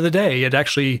how at the end of the day,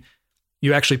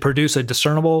 you actually produce a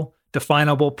discernible,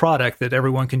 definable product that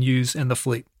everyone can use in the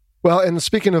fleet. Well, and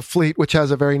speaking of fleet, which has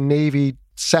a very Navy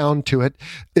sound to it,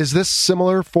 is this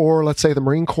similar for, let's say, the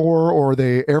Marine Corps or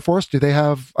the Air Force? Do they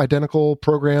have identical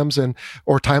programs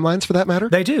or timelines for that matter?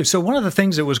 They do. So one of the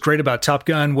things that was great about Top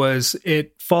Gun was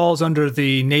it falls under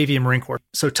the Navy and Marine Corps.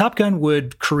 So Top Gun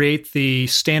would create the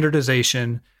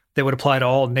standardization that would apply to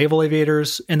all naval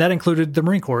aviators, and that included the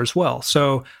Marine Corps as well.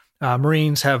 So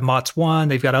Marines have MOTS 1.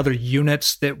 They've got other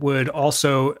units that would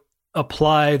also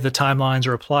apply the timelines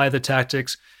or apply the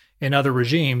tactics in other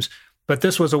regimes. But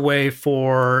this was a way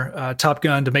for Top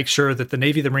Gun to make sure that the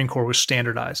Navy, the Marine Corps was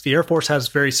standardized. The Air Force has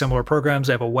very similar programs.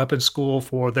 They have a weapons school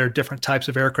for their different types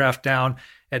of aircraft down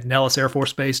at Nellis Air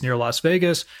Force Base near Las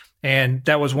Vegas. And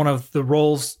that was one of the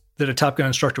roles that a Top Gun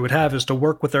instructor would have, is to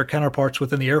work with their counterparts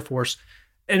within the Air Force.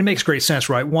 And it makes great sense,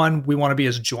 right? One, we want to be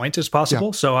as joint as possible.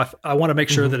 Yeah. So I want to make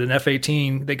sure that an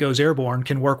F-18 that goes airborne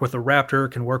can work with a Raptor,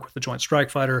 can work with the Joint Strike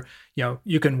Fighter.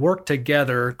 You can work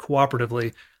together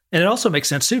cooperatively. And it also makes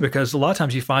sense too, because a lot of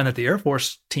times you find that the Air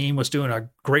Force team was doing a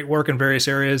great work in various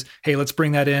areas. Hey, let's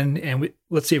bring that in and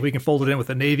let's see if we can fold it in with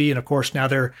the Navy. And of course, now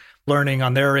they're learning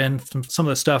on their end from some of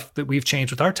the stuff that we've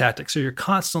changed with our tactics. So you're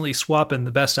constantly swapping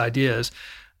the best ideas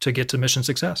to get to mission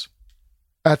success.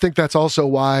 I think that's also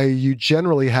why you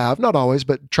generally have, not always,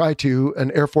 but try to,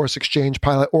 an Air Force exchange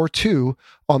pilot or two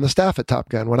on the staff at Top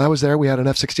Gun. When I was there, we had an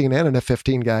F-16 and an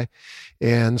F-15 guy.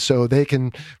 And so they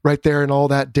can, right there in all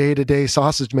that day-to-day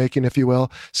sausage making, if you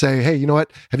will, say, hey, you know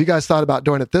what? Have you guys thought about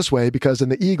doing it this way? Because in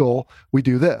the Eagle, we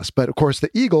do this. But of course, the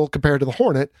Eagle compared to the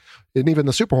Hornet, and even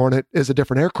the Super Hornet, is a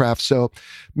different aircraft. So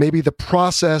maybe the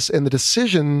process and the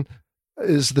decision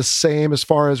is the same as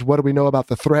far as what do we know about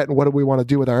the threat and what do we want to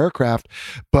do with our aircraft.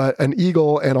 But an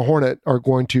Eagle and a Hornet are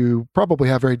going to probably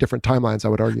have very different timelines, I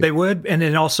would argue. They would. And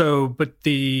then also, but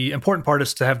the important part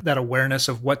is to have that awareness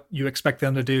of what you expect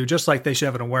them to do, just like they should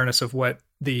have an awareness of what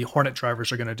the Hornet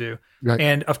drivers are going to do. Right.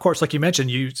 And of course, like you mentioned,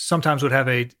 you sometimes would have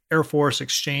a Air Force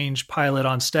exchange pilot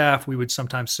on staff. We would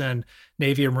sometimes send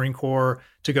Navy or Marine Corps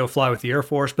to go fly with the Air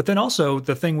Force. But then also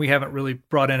the thing we haven't really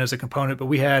brought in as a component, but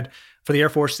we had for the Air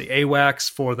Force, the AWACS.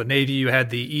 For the Navy, you had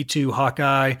the E-2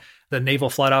 Hawkeye, the naval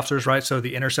flight officers, right? So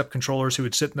the intercept controllers who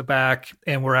would sit in the back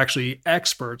and were actually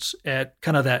experts at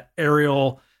kind of that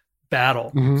aerial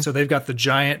battle. Mm-hmm. So they've got the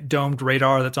giant domed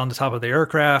radar that's on the top of the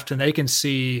aircraft, and they can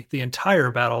see the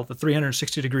entire battle, the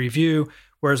 360-degree view,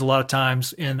 whereas a lot of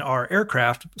times in our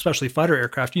aircraft, especially fighter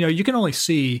aircraft, you can only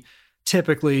see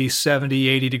typically 70,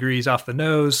 80 degrees off the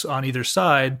nose on either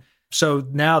side. So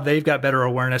now they've got better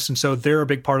awareness. And so they're a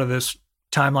big part of this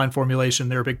timeline formulation,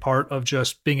 they're a big part of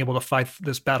just being able to fight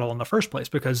this battle in the first place,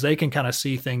 because they can kind of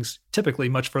see things typically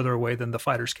much further away than the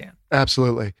fighters can.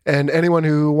 Absolutely. And anyone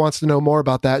who wants to know more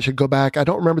about that should go back. I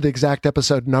don't remember the exact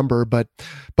episode number, but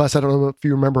Bus, I don't know if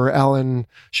you remember Alan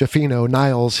Shafino,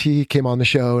 Niles, he came on the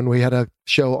show and we had a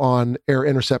show on air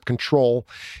intercept control.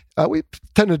 We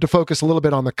tended to focus a little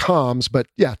bit on the comms, but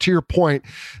yeah, to your point,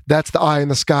 that's the eye in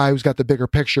the sky who's got the bigger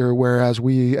picture, whereas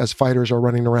we as fighters are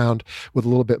running around with a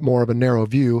little bit more of a narrow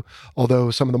view, although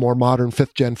some of the more modern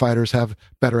 5th gen fighters have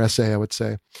better SA, I would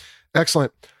say.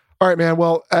 Excellent. All right, man.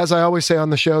 Well, as I always say on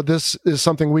the show, this is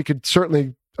something we could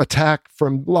certainly attack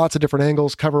from lots of different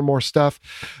angles, cover more stuff.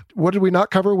 What did we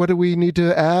not cover? What do we need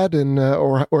to add? And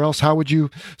or else, how would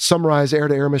you summarize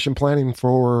air-to-air mission planning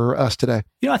for us today?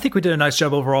 I think we did a nice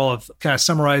job overall of kind of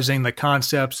summarizing the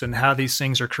concepts and how these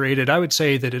things are created. I would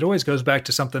say that it always goes back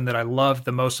to something that I loved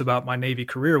the most about my Navy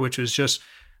career, which is just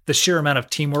the sheer amount of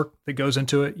teamwork that goes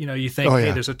into it. You think,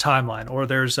 hey, there's a timeline, or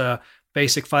there's a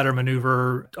basic fighter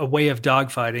maneuver, a way of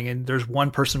dogfighting, and there's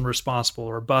one person responsible,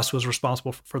 or Bus was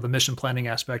responsible for the mission planning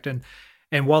aspect. And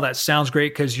while that sounds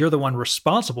great because you're the one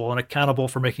responsible and accountable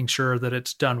for making sure that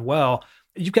it's done well,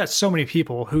 you've got so many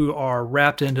people who are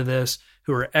wrapped into this,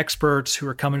 who are experts, who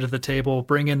are coming to the table,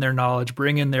 bring in their knowledge,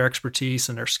 bring in their expertise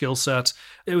and their skill sets.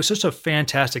 It was just a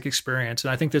fantastic experience.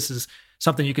 And I think this is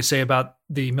something you could say about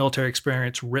the military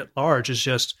experience writ large, is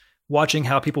just watching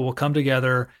how people will come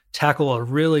together, tackle a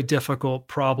really difficult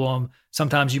problem.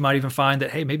 Sometimes you might even find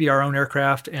that, hey, maybe our own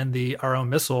aircraft and our own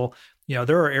missile,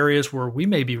 there are areas where we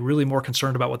may be really more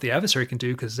concerned about what the adversary can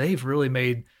do, because they've really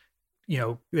made,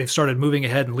 they've started moving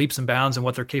ahead in leaps and bounds and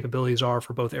what their capabilities are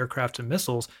for both aircraft and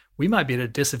missiles. We might be at a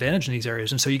disadvantage in these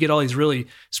areas. And so you get all these really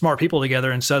smart people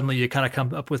together, and suddenly you kind of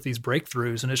come up with these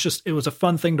breakthroughs. And it was a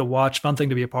fun thing to watch, fun thing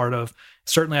to be a part of.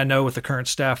 Certainly, I know with the current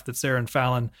staff that's there in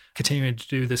Fallon, continuing to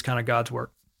do this kind of God's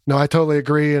work. No, I totally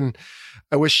agree. And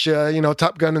I wish,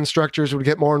 Top Gun instructors would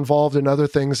get more involved in other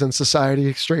things in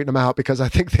society, straighten them out, because I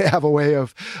think they have a way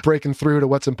of breaking through to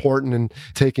what's important and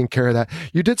taking care of that.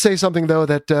 You did say something, though,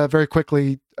 that very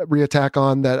quickly reattack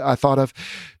on that I thought of.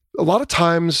 A lot of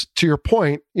times, to your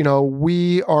point,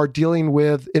 we are dealing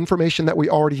with information that we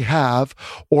already have,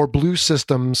 or blue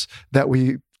systems that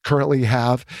we currently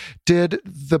have. Did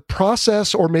the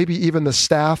process, or maybe even the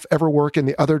staff, ever work in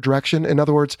the other direction? In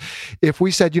other words, if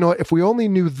we said, if we only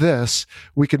knew this,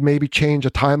 we could maybe change a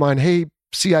timeline. Hey,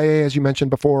 CIA, as you mentioned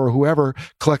before, or whoever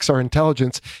collects our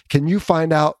intelligence, can you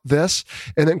find out this?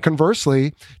 And then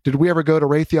conversely, did we ever go to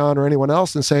Raytheon or anyone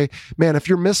else and say, man, if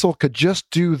your missile could just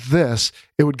do this,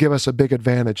 it would give us a big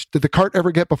advantage? Did the cart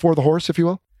ever get before the horse, if you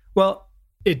will? Well,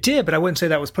 it did, but I wouldn't say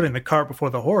that was putting the cart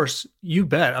before the horse. You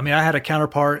bet. I mean, I had a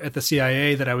counterpart at the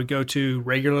CIA that I would go to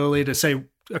regularly to say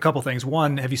a couple things.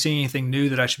 One, have you seen anything new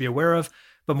that I should be aware of?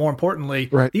 But more importantly,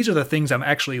 These are the things I'm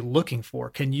actually looking for.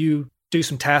 Can you do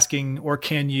some tasking, or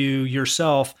can you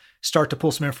yourself start to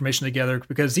pull some information together?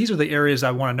 Because these are the areas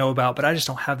I want to know about, but I just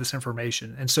don't have this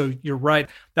information. And so you're right.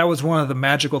 That was one of the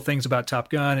magical things about Top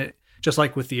Gun. Just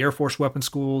like with the Air Force weapons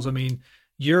schools, I mean,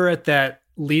 you're at that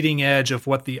leading edge of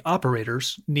what the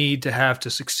operators need to have to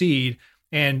succeed.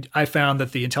 And I found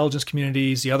that the intelligence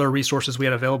communities, the other resources we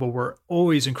had available, were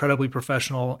always incredibly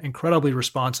professional, incredibly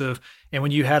responsive. And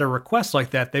when you had a request like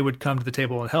that, they would come to the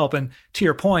table and help. And to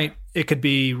your point, it could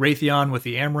be Raytheon with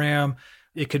the AMRAAM.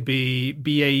 It could be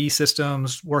BAE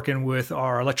Systems working with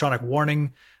our electronic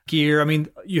warning gear. I mean,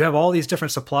 you have all these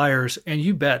different suppliers, and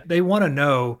you bet they want to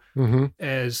know,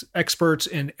 as experts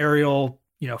in aerial,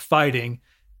 fighting,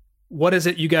 what is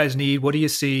it you guys need? What do you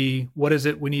see? What is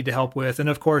it we need to help with? And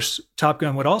of course, Top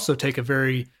Gun would also take I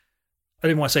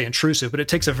didn't want to say intrusive, but it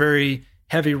takes a very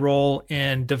heavy role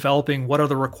in developing what are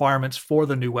the requirements for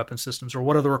the new weapon systems, or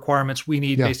what are the requirements we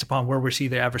need based upon where we see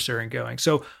the adversary going.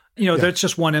 So, that's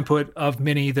just one input of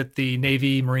many that the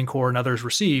Navy, Marine Corps, and others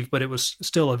receive, but it was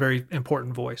still a very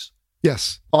important voice.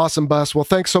 Yes. Awesome, Bus. Well,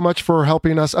 thanks so much for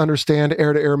helping us understand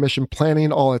air-to-air mission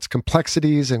planning, all its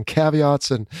complexities and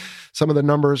caveats, and some of the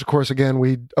numbers. Of course, again,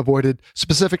 we avoided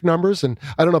specific numbers, and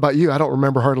I don't know about you, I don't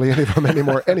remember hardly any of them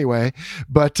anymore anyway,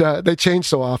 but they change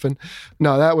so often.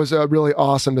 No, that was a really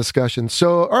awesome discussion.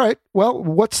 So, all right, well,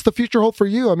 what's the future hold for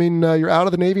you? I mean, you're out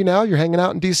of the Navy now, you're hanging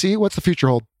out in DC. What's the future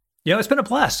hold? It's been a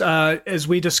blast. As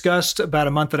we discussed about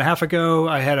a month and a half ago,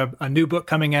 I had a new book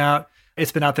coming out.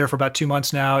 It's been out there for about 2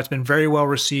 months now. It's been very well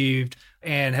received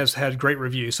and has had great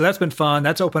reviews. So that's been fun.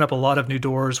 That's opened up a lot of new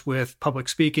doors with public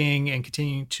speaking, and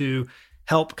continuing to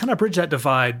help kind of bridge that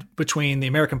divide between the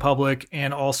American public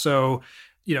and also,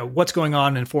 what's going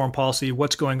on in foreign policy,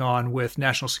 what's going on with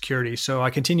national security. So I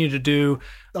continue to do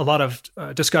a lot of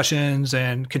discussions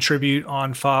and contribute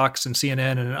on Fox and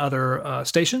CNN and other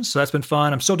stations. So that's been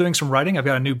fun. I'm still doing some writing. I've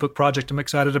got a new book project I'm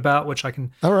excited about, which I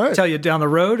can tell you down the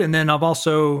road. And then I've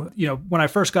also, when I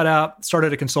first got out,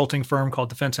 started a consulting firm called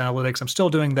Defense Analytics. I'm still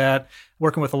doing that,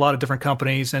 working with a lot of different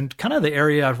companies. And kind of the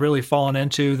area I've really fallen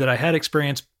into that I had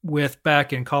experience with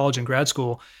back in college and grad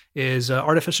school is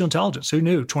artificial intelligence. Who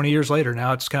knew? 20 years later,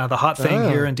 now it's kind of the hot thing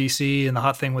here in DC and the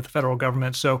hot thing with the federal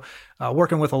government. So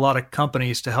working with a lot of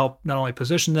companies to help not only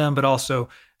position them, but also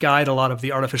guide a lot of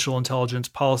the artificial intelligence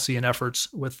policy and efforts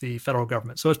with the federal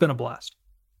government. So it's been a blast.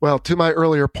 Well, to my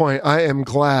earlier point, I am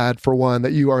glad, for one,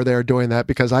 that you are there doing that,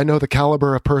 because I know the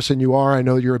caliber of person you are. I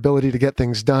know your ability to get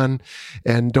things done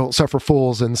and don't suffer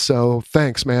fools. And so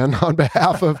thanks, man, on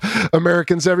behalf of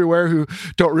Americans everywhere who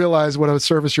don't realize what a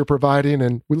service you're providing.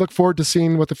 And we look forward to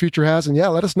seeing what the future has. And yeah,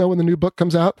 let us know when the new book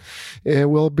comes out,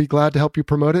 and we'll be glad to help you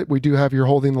promote it. We do have your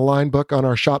Holding the Line book on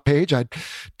our shop page. I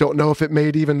don't know if it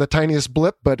made even the tiniest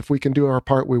blip, but if we can do our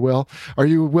part, we will. Are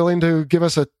you willing to give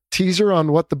us a teaser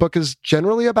on what the book is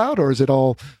generally about, or is it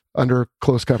all under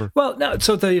close cover? Well, no.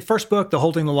 So the first book, The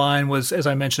Holding the Line, was, as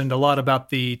I mentioned, a lot about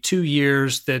the 2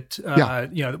 years that,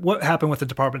 what happened with the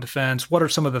Department of Defense, what are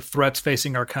some of the threats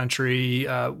facing our country,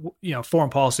 foreign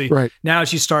policy. Right. Now,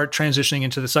 as you start transitioning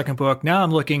into the second book, now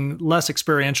I'm looking less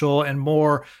experiential and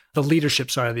more the leadership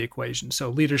side of the equation. So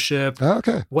leadership,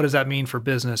 what does that mean for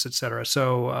business, et cetera?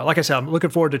 So like I said, I'm looking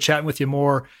forward to chatting with you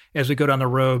more as we go down the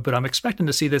road, but I'm expecting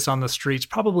to see this on the streets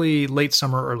probably late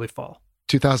summer, early fall.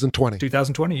 2020.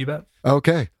 2020, you bet.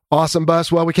 Okay. Awesome,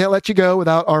 Bus. Well, we can't let you go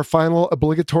without our final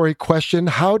obligatory question.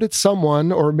 How did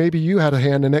someone, or maybe you had a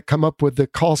hand in it, come up with the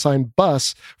call sign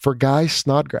Bus for Guy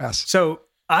Snodgrass? So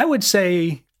I would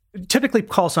say typically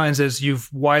call signs, as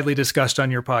you've widely discussed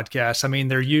on your podcast, I mean,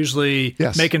 they're usually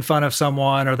making fun of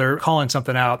someone or they're calling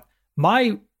something out.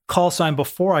 My call sign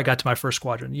before I got to my first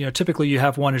squadron, typically you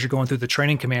have one as you're going through the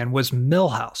training command, was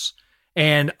Millhouse.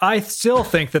 And I still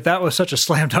think that was such a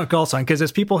slam dunk call sign, because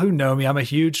as people who know me, I'm a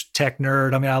huge tech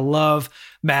nerd. I mean, I love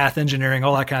math, engineering,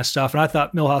 all that kind of stuff. And I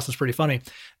thought Millhouse was pretty funny.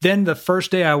 Then the first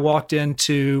day I walked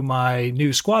into my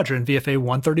new squadron, VFA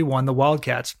 131, the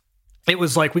Wildcats, it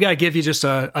was like, we got to give you just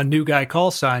a new guy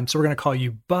call sign. So we're going to call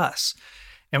you Bus.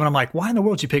 And when I'm like, why in the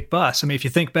world did you pick Bus? I mean, if you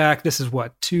think back, this is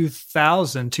what,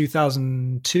 2000,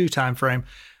 2002 timeframe.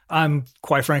 I'm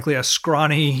quite frankly a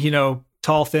scrawny,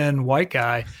 tall, thin white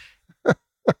guy.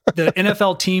 The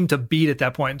NFL team to beat at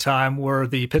that point in time were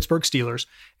the Pittsburgh Steelers.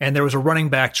 And there was a running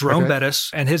back, Jerome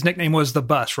Bettis, and his nickname was the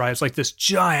Bus, right? It's like this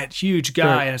giant, huge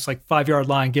guy, and it's like 5-yard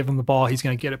line, give him the ball, he's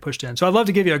going to get it pushed in. So I'd love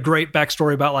to give you a great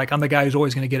backstory about, like, I'm the guy who's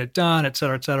always going to get it done, et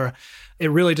cetera, et cetera.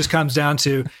 It really just comes down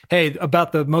to, hey,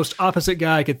 about the most opposite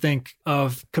guy I could think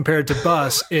of compared to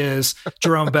Bus is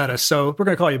Jerome Bettis. So we're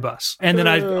going to call you Bus. And then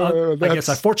I guess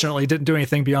I fortunately didn't do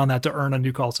anything beyond that to earn a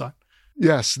new call sign.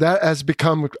 Yes, that has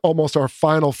become almost our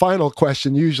final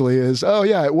question usually is, oh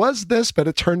yeah, it was this, but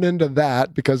it turned into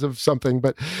that because of something.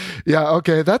 But yeah,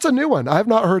 okay, that's a new one. I've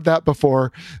not heard that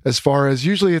before, as far as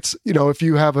usually it's, if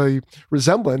you have a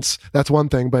resemblance, that's one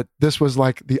thing, but this was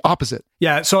like the opposite.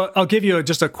 Yeah, so I'll give you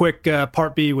just a quick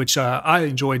part B, which I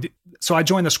enjoyed. So I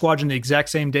joined the squadron the exact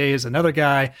same day as another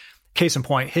guy. Case in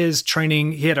point, his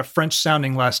training, he had a French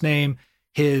sounding last name.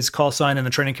 His call sign in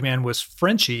the training command was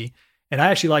Frenchie. And I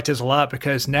actually liked his a lot,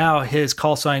 because now his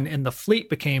call sign in the fleet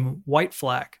became White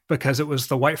Flag, because it was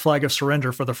the white flag of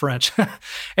surrender for the French.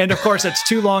 And of course, it's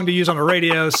too long to use on the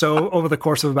radio. So over the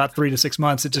course of about 3 to 6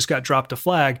 months, it just got dropped to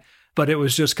Flag. But it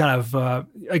was just kind of,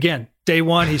 again, day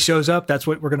one, he shows up, that's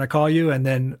what we're going to call you. And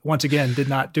then once again, did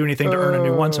not do anything to earn a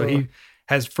new one. So he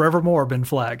has forevermore been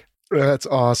Flag. That's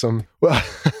awesome. Well,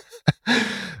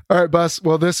 all right, Bus.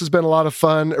 Well, this has been a lot of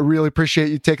fun. I really appreciate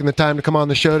you taking the time to come on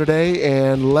the show today,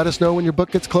 and let us know when your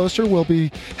book gets closer. We'll be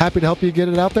happy to help you get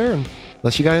it out there. And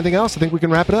unless you got anything else, I think we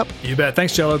can wrap it up. You bet.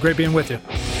 Thanks, Jello. Great being with you.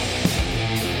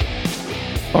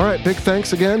 All right. Big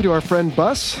thanks again to our friend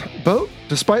Bus Boat.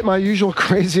 Despite my usual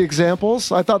crazy examples,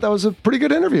 I thought that was a pretty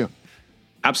good interview.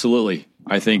 Absolutely.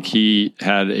 I think he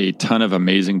had a ton of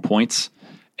amazing points.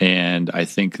 And I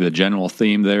think the general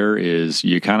theme there is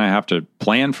you kind of have to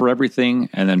plan for everything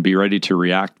and then be ready to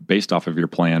react based off of your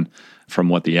plan from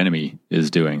what the enemy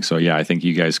is doing. So, yeah, I think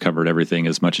you guys covered everything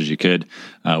as much as you could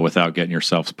without getting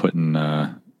yourselves put in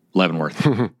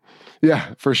Leavenworth.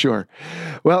 Yeah, for sure.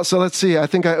 Well, so let's see. I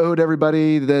think I owed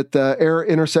everybody that Air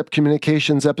Intercept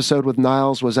Communications episode with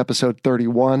Niles was episode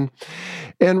 31.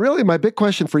 And really, my big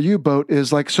question for you, Boat,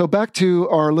 is like, so back to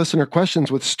our listener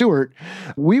questions with Stuart,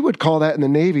 we would call that in the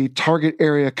Navy target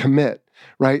area commit.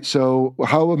 right? So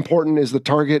how important is the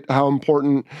target? How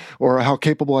important, or how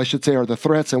capable, I should say, are the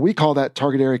threats? And we call that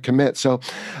target area commit. So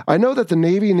I know that the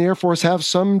Navy and the Air Force have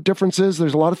some differences.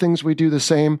 There's a lot of things we do the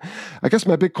same. I guess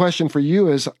my big question for you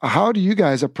is, how do you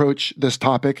guys approach this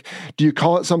topic? Do you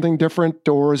call it something different,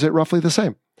 or is it roughly the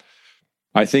same?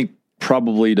 I think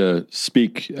probably to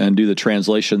speak and do the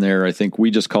translation there, I think we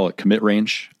just call it commit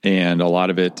range, and a lot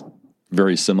of it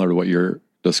very similar to what you're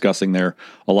discussing there.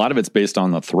 A lot of it's based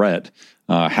on the threat,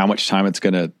 how much time it's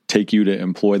going to take you to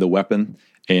employ the weapon,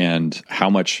 and how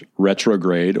much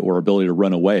retrograde or ability to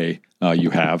run away you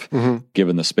have,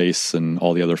 given the space and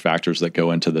all the other factors that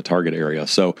go into the target area.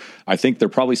 So I think they're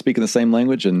probably speaking the same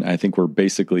language, and I think we're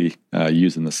basically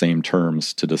using the same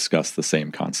terms to discuss the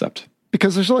same concept.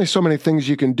 Because there's only so many things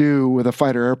you can do with a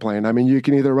fighter airplane. I mean, you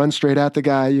can either run straight at the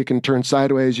guy, you can turn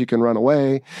sideways, you can run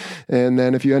away. And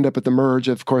then if you end up at the merge,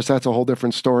 of course, that's a whole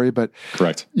different story. But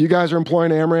correct. You guys are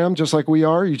employing AMRAAM just like we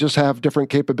are. You just have different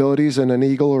capabilities in an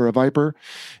Eagle or a Viper.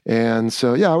 And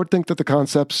so, yeah, I would think that the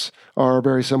concepts are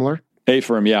very similar.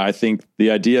 AFIRM, yeah, I think the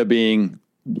idea being,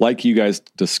 like you guys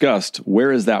discussed,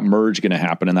 where is that merge going to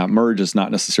happen? And that merge is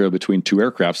not necessarily between two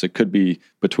aircrafts. It could be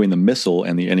between the missile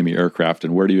and the enemy aircraft.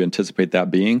 And where do you anticipate that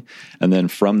being? And then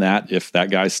from that, if that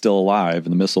guy's still alive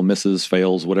and the missile misses,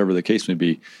 fails, whatever the case may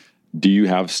be, do you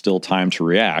have still time to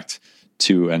react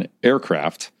to an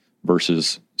aircraft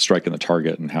versus striking the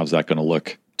target? And how's that going to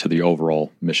look to the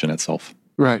overall mission itself?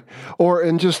 Right. Or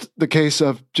in just the case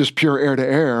of just pure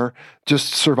air-to-air,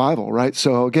 just survival, right?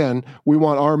 So again, we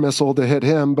want our missile to hit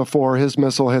him before his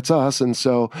missile hits us. And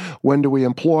so when do we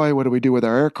employ? What do we do with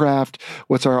our aircraft?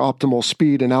 What's our optimal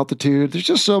speed and altitude? There's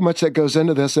just so much that goes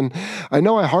into this. And I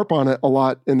know I harp on it a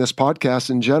lot in this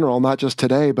podcast in general, not just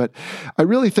today, but I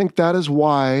really think that is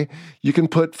why you can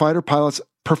put fighter pilots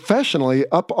professionally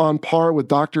up on par with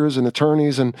doctors and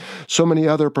attorneys and so many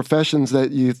other professions that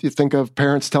you think of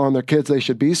parents telling their kids they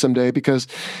should be someday, because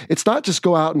it's not just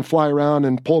go out and fly around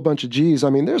and pull a bunch of G's. I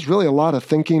mean, there's really a lot of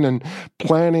thinking and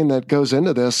planning that goes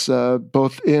into this,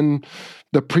 both in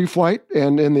the pre-flight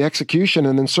and in the execution.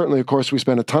 And then certainly, of course, we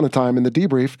spend a ton of time in the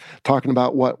debrief talking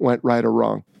about what went right or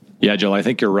wrong. Yeah, Joel, I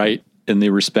think you're right in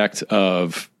the respect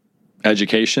of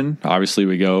education. Obviously,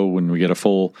 we go when we get a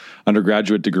full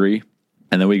undergraduate degree,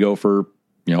 and then we go for,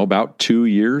 about 2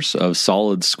 years of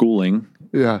solid schooling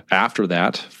after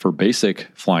that for basic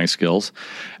flying skills.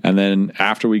 And then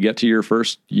after we get to your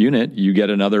first unit, you get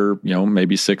another,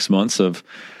 maybe 6 months of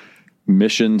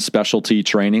mission specialty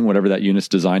training, whatever that unit's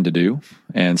designed to do.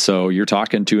 And so you're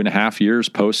talking 2.5 years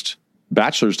post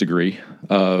bachelor's degree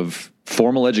of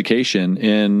formal education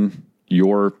in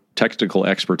your technical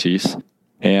expertise.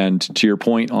 And to your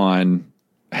point on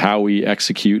how we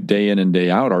execute day in and day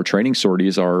out, our training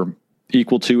sorties are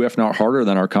equal to, if not harder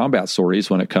than, our combat sorties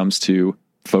when it comes to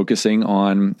focusing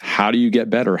on how do you get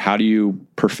better? How do you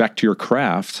perfect your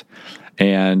craft?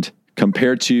 And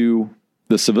compared to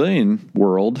the civilian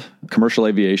world, commercial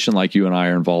aviation, like you and I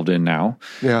are involved in now,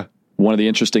 one of the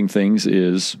interesting things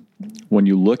is when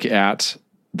you look at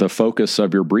the focus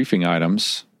of your briefing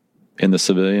items in the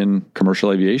civilian commercial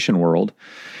aviation world,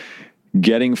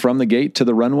 getting from the gate to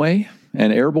the runway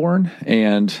and airborne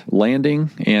and landing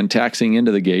and taxiing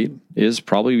into the gate is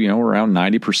probably, around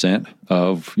 90%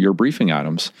 of your briefing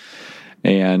items.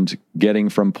 And getting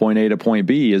from point A to point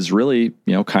B is really,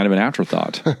 kind of an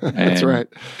afterthought. That's right.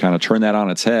 Kind of turn that on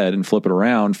its head and flip it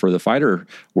around for the fighter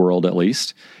world, at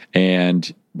least.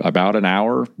 And about an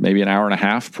hour, maybe an hour and a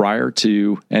half prior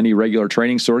to any regular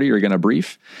training sortie, you're going to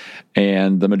brief.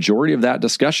 And the majority of that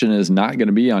discussion is not going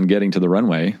to be on getting to the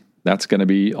runway. That's going to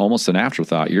be almost an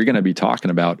afterthought. You're going to be talking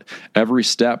about every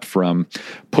step from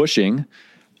pushing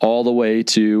all the way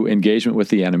to engagement with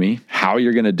the enemy, how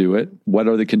you're going to do it, what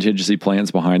are the contingency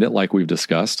plans behind it, like we've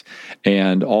discussed,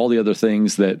 and all the other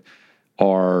things that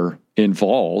are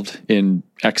involved in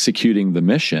executing the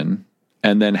mission.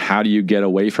 And then how do you get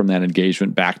away from that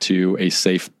engagement back to a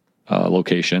safe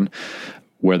location,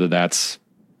 whether that's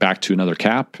back to another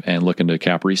cap and looking to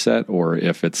cap reset, or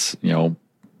if it's,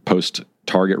 post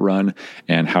target run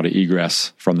and how to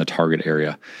egress from the target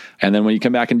area. And then when you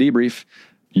come back and debrief,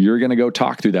 you're going to go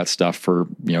talk through that stuff for,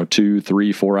 2,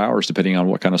 3, 4 hours, depending on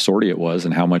what kind of sortie it was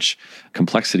and how much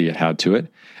complexity it had to it.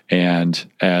 And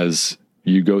as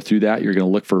you go through that, you're going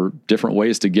to look for different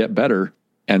ways to get better.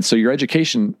 And so your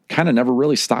education kind of never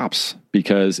really stops,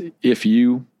 because if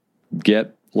you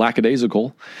get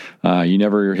lackadaisical, you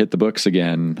never hit the books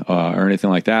again or anything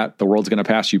like that, the world's going to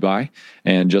pass you by.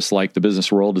 And just like the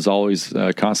business world is always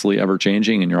constantly ever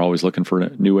changing, and you're always looking for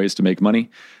new ways to make money,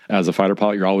 as a fighter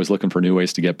pilot, you're always looking for new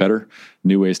ways to get better,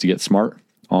 new ways to get smart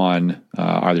on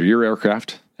either your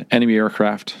aircraft, enemy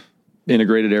aircraft,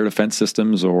 integrated air defense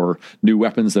systems or new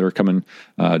weapons that are coming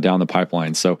down the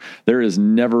pipeline. So there is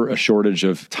never a shortage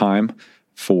of time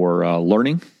for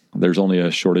learning. There's only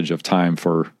a shortage of time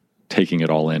for taking it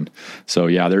all in. So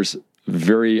yeah, there's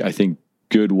very, I think,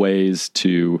 good ways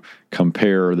to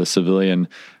compare the civilian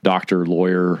doctor,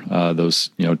 lawyer, those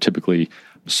typically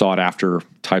sought after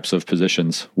types of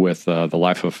positions with the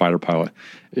life of a fighter pilot.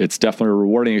 It's definitely a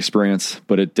rewarding experience,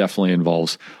 but it definitely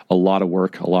involves a lot of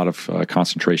work, a lot of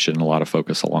concentration, and a lot of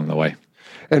focus along the way.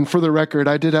 And for the record,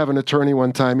 I did have an attorney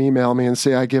one time email me and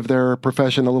say I give their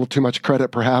profession a little too much credit,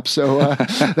 perhaps. So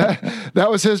that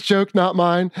was his joke, not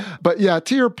mine. But yeah,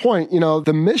 to your point,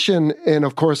 the mission in,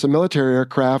 of course, a military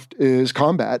aircraft is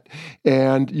combat.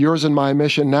 And yours and my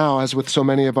mission now, as with so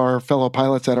many of our fellow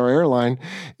pilots at our airline,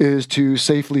 is to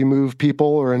safely move people,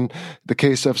 or in the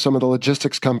case of some of the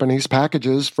logistics companies,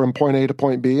 packages from point A to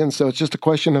point B. And so it's just a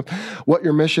question of what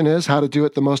your mission is, how to do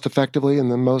it the most effectively and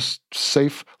the most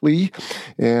safely.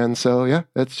 And so, yeah,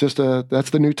 that's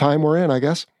the new time we're in, I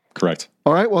guess. Correct.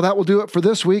 All right, well, that will do it for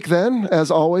this week then. As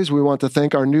always, we want to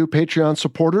thank our new Patreon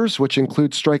supporters, which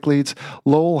include Strike Leads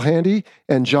Lowell Handy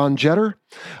and John Jetter.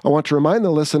 I want to remind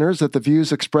the listeners that the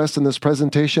views expressed in this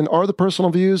presentation are the personal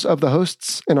views of the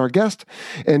hosts and our guest,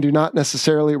 and do not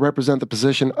necessarily represent the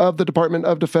position of the Department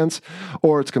of Defense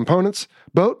or its components.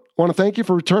 Boat, I want to thank you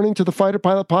for returning to the Fighter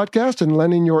Pilot Podcast and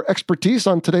lending your expertise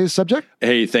on today's subject.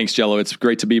 Hey, thanks, Jello. It's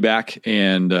great to be back,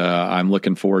 and I'm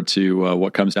looking forward to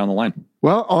what comes down the line.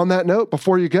 Well, on that note,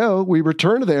 before you go, we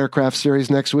return to the aircraft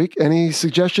series next week. Any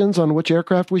suggestions on which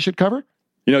aircraft we should cover?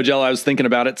 Jello, I was thinking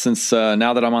about it since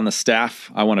now that I'm on the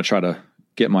staff, I want to try to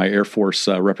get my Air Force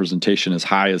representation as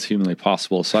high as humanly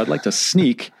possible. So I'd like to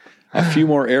sneak a few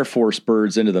more Air Force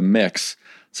birds into the mix.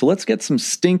 So let's get some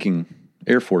stinking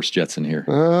Air Force jets in here.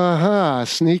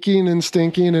 Sneaking and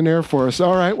stinking in Air Force.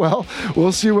 All right, well,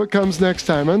 we'll see what comes next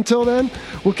time. Until then,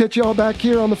 we'll catch you all back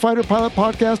here on the Fighter Pilot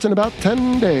Podcast in about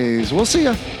 10 days. We'll see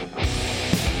you.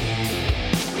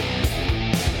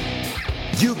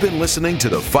 You've been listening to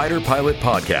the Fighter Pilot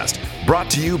Podcast, brought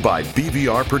to you by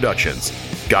BVR Productions.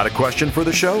 Got a question for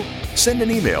the show? Send an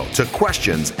email to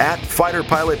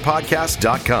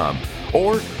questions@fighterpilotpodcast.com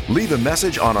or leave a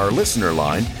message on our listener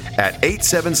line at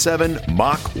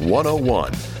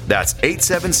 877-MACH-101. That's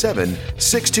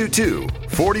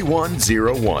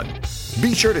 877-622-4101.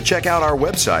 Be sure to check out our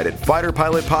website at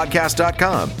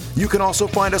fighterpilotpodcast.com. You can also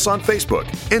find us on Facebook,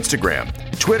 Instagram,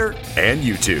 Twitter, and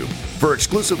YouTube. For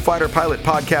exclusive Fighter Pilot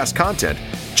Podcast content,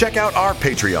 check out our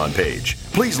Patreon page.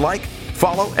 Please like,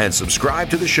 follow, and subscribe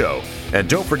to the show. And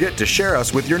don't forget to share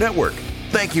us with your network.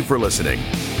 Thank you for listening.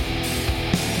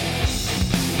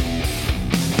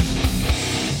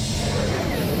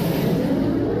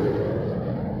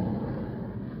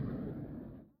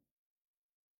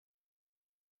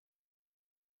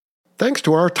 Thanks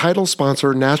to our title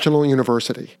sponsor, National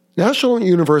University. National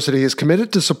University is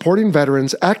committed to supporting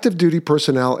veterans, active duty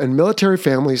personnel, and military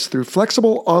families through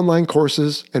flexible online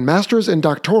courses and master's and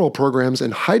doctoral programs in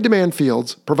high-demand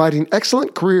fields, providing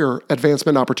excellent career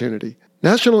advancement opportunity.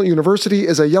 National University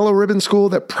is a yellow ribbon school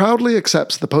that proudly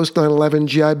accepts the post-9/11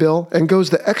 GI Bill and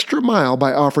goes the extra mile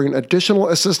by offering additional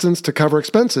assistance to cover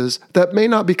expenses that may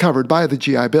not be covered by the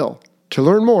GI Bill. To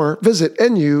learn more, visit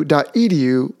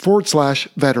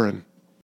nu.edu/veteran.